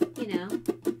then, you know,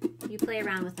 you play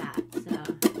around with that.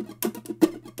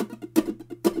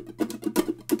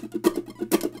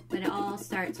 But it all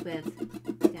starts with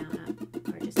down, up,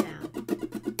 or just down.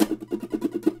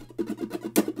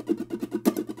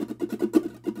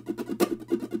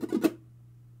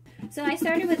 So I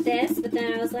started with this, but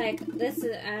then I was like, I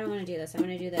don't want to do this. I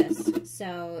want to do this.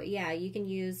 So yeah, you can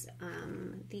use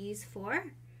these 4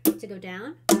 to go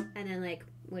down, and then like,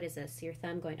 what is this? Your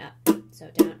thumb going up. So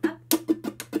down, up.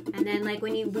 And then like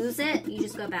when you lose it, you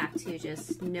just go back to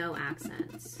just no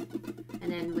accents. And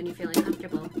then when you're feeling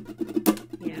comfortable,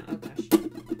 oh gosh.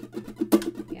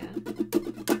 Yeah.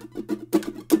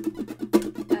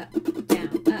 Up, down,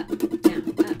 up.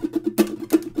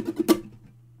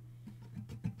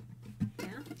 Yeah.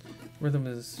 Rhythm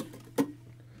is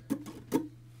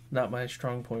not my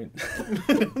strong point.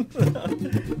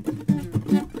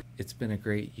 It's been a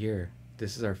great year.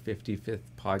 This is our 55th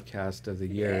podcast of the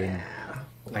year. Yeah.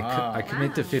 And Wow. I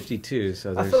commit to 52,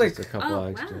 so I there's feel just like- a couple Oh,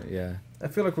 extra. wow. Yeah. I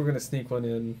feel like we're gonna sneak one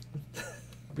in.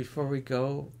 Before we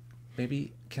go,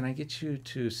 maybe can I get you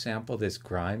to sample this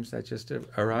Grimes that just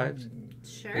arrived?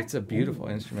 Sure. It's a beautiful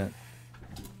instrument.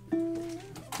 Have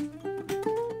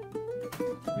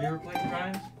you ever played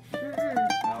Grimes? Mm-mm.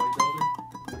 Maui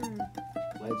Builder?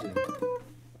 Legend.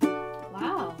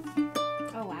 Wow.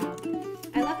 Oh, wow.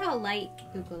 I love how light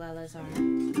ukuleles are.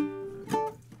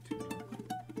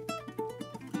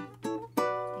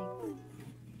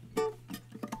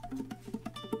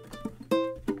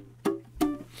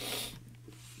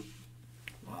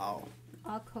 Wow.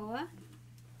 Alcoa.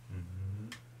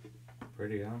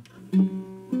 Pretty, huh?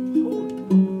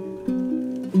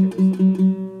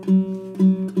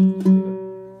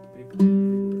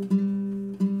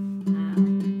 Wow.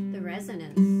 The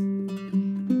resonance.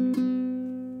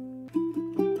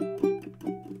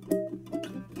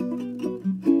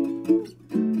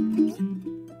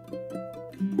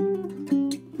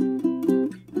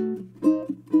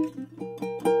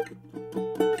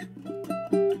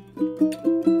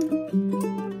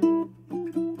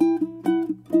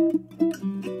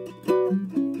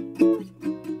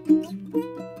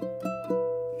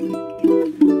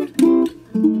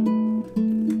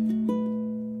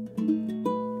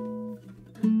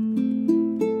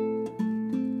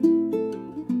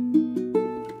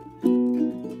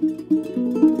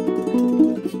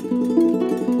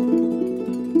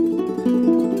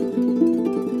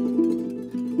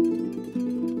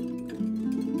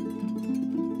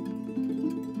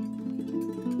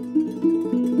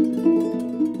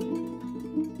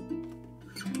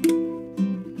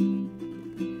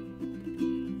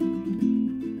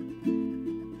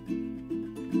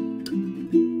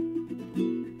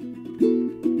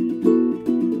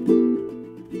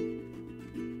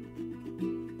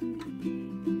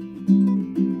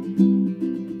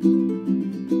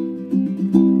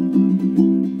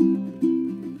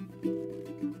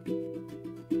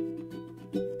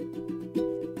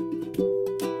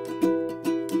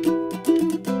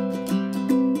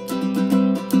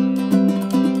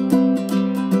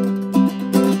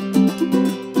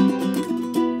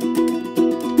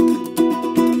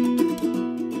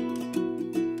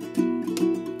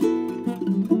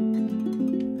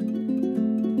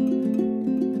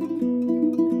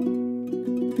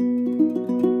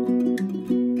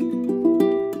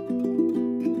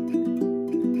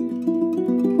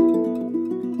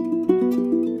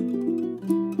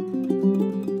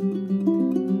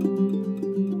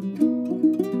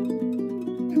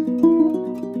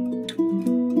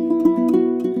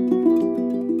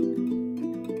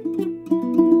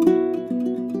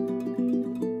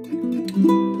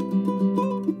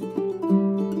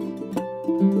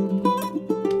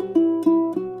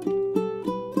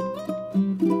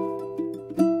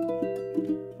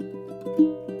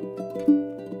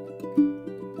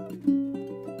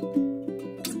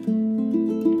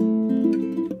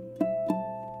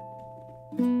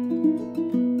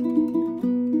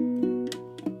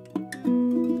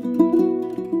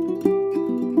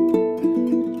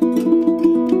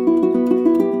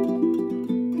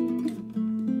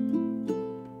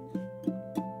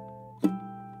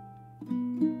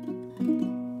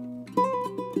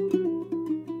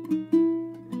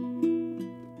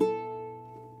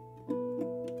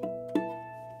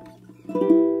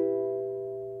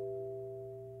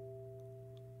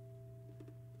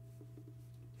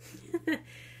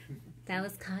 That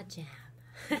was called Jam.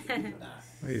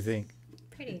 What do you think?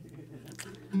 Pretty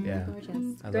Yeah.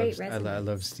 gorgeous. I Great love, resonance. I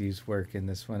love Steve's work, and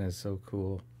this one is so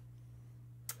cool.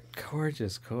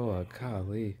 Gorgeous koa,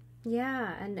 golly.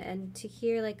 Yeah, and to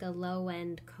hear like a low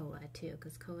end koa too,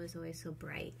 because koa is always so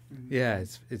bright. Yeah,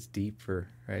 it's deeper,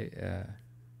 right? Yeah.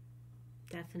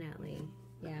 Definitely,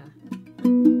 yeah.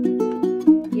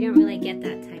 You don't really get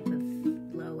that type of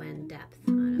low end depth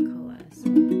on a koa. So.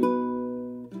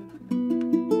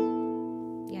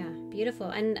 Yeah, beautiful,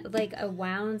 and like a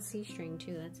wound C string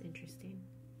too. That's interesting.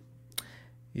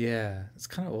 Yeah, it's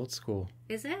kind of old school.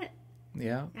 Is it?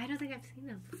 Yeah. I don't think I've seen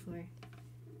them before.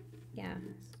 Yeah,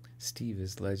 Steve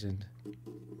is legend.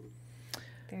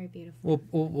 very beautiful.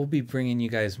 We'll be bringing you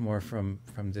guys more from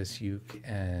this uke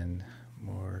and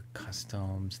more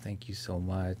customs. Thank you so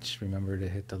much. Remember to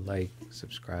hit the like,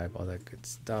 subscribe, all that good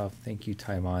stuff. Thank you,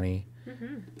 Taimane.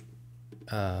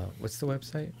 What's the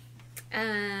website?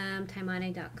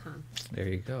 Taimane.com. There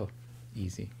you go.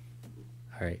 Easy.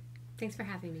 All right. Thanks for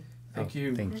having me. Thank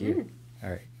you. Thank you. All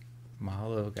right.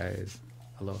 Mahalo, guys.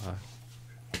 Aloha.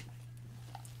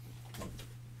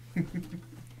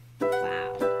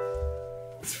 Wow.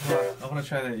 I want to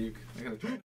try that uke. I gotta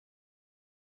try.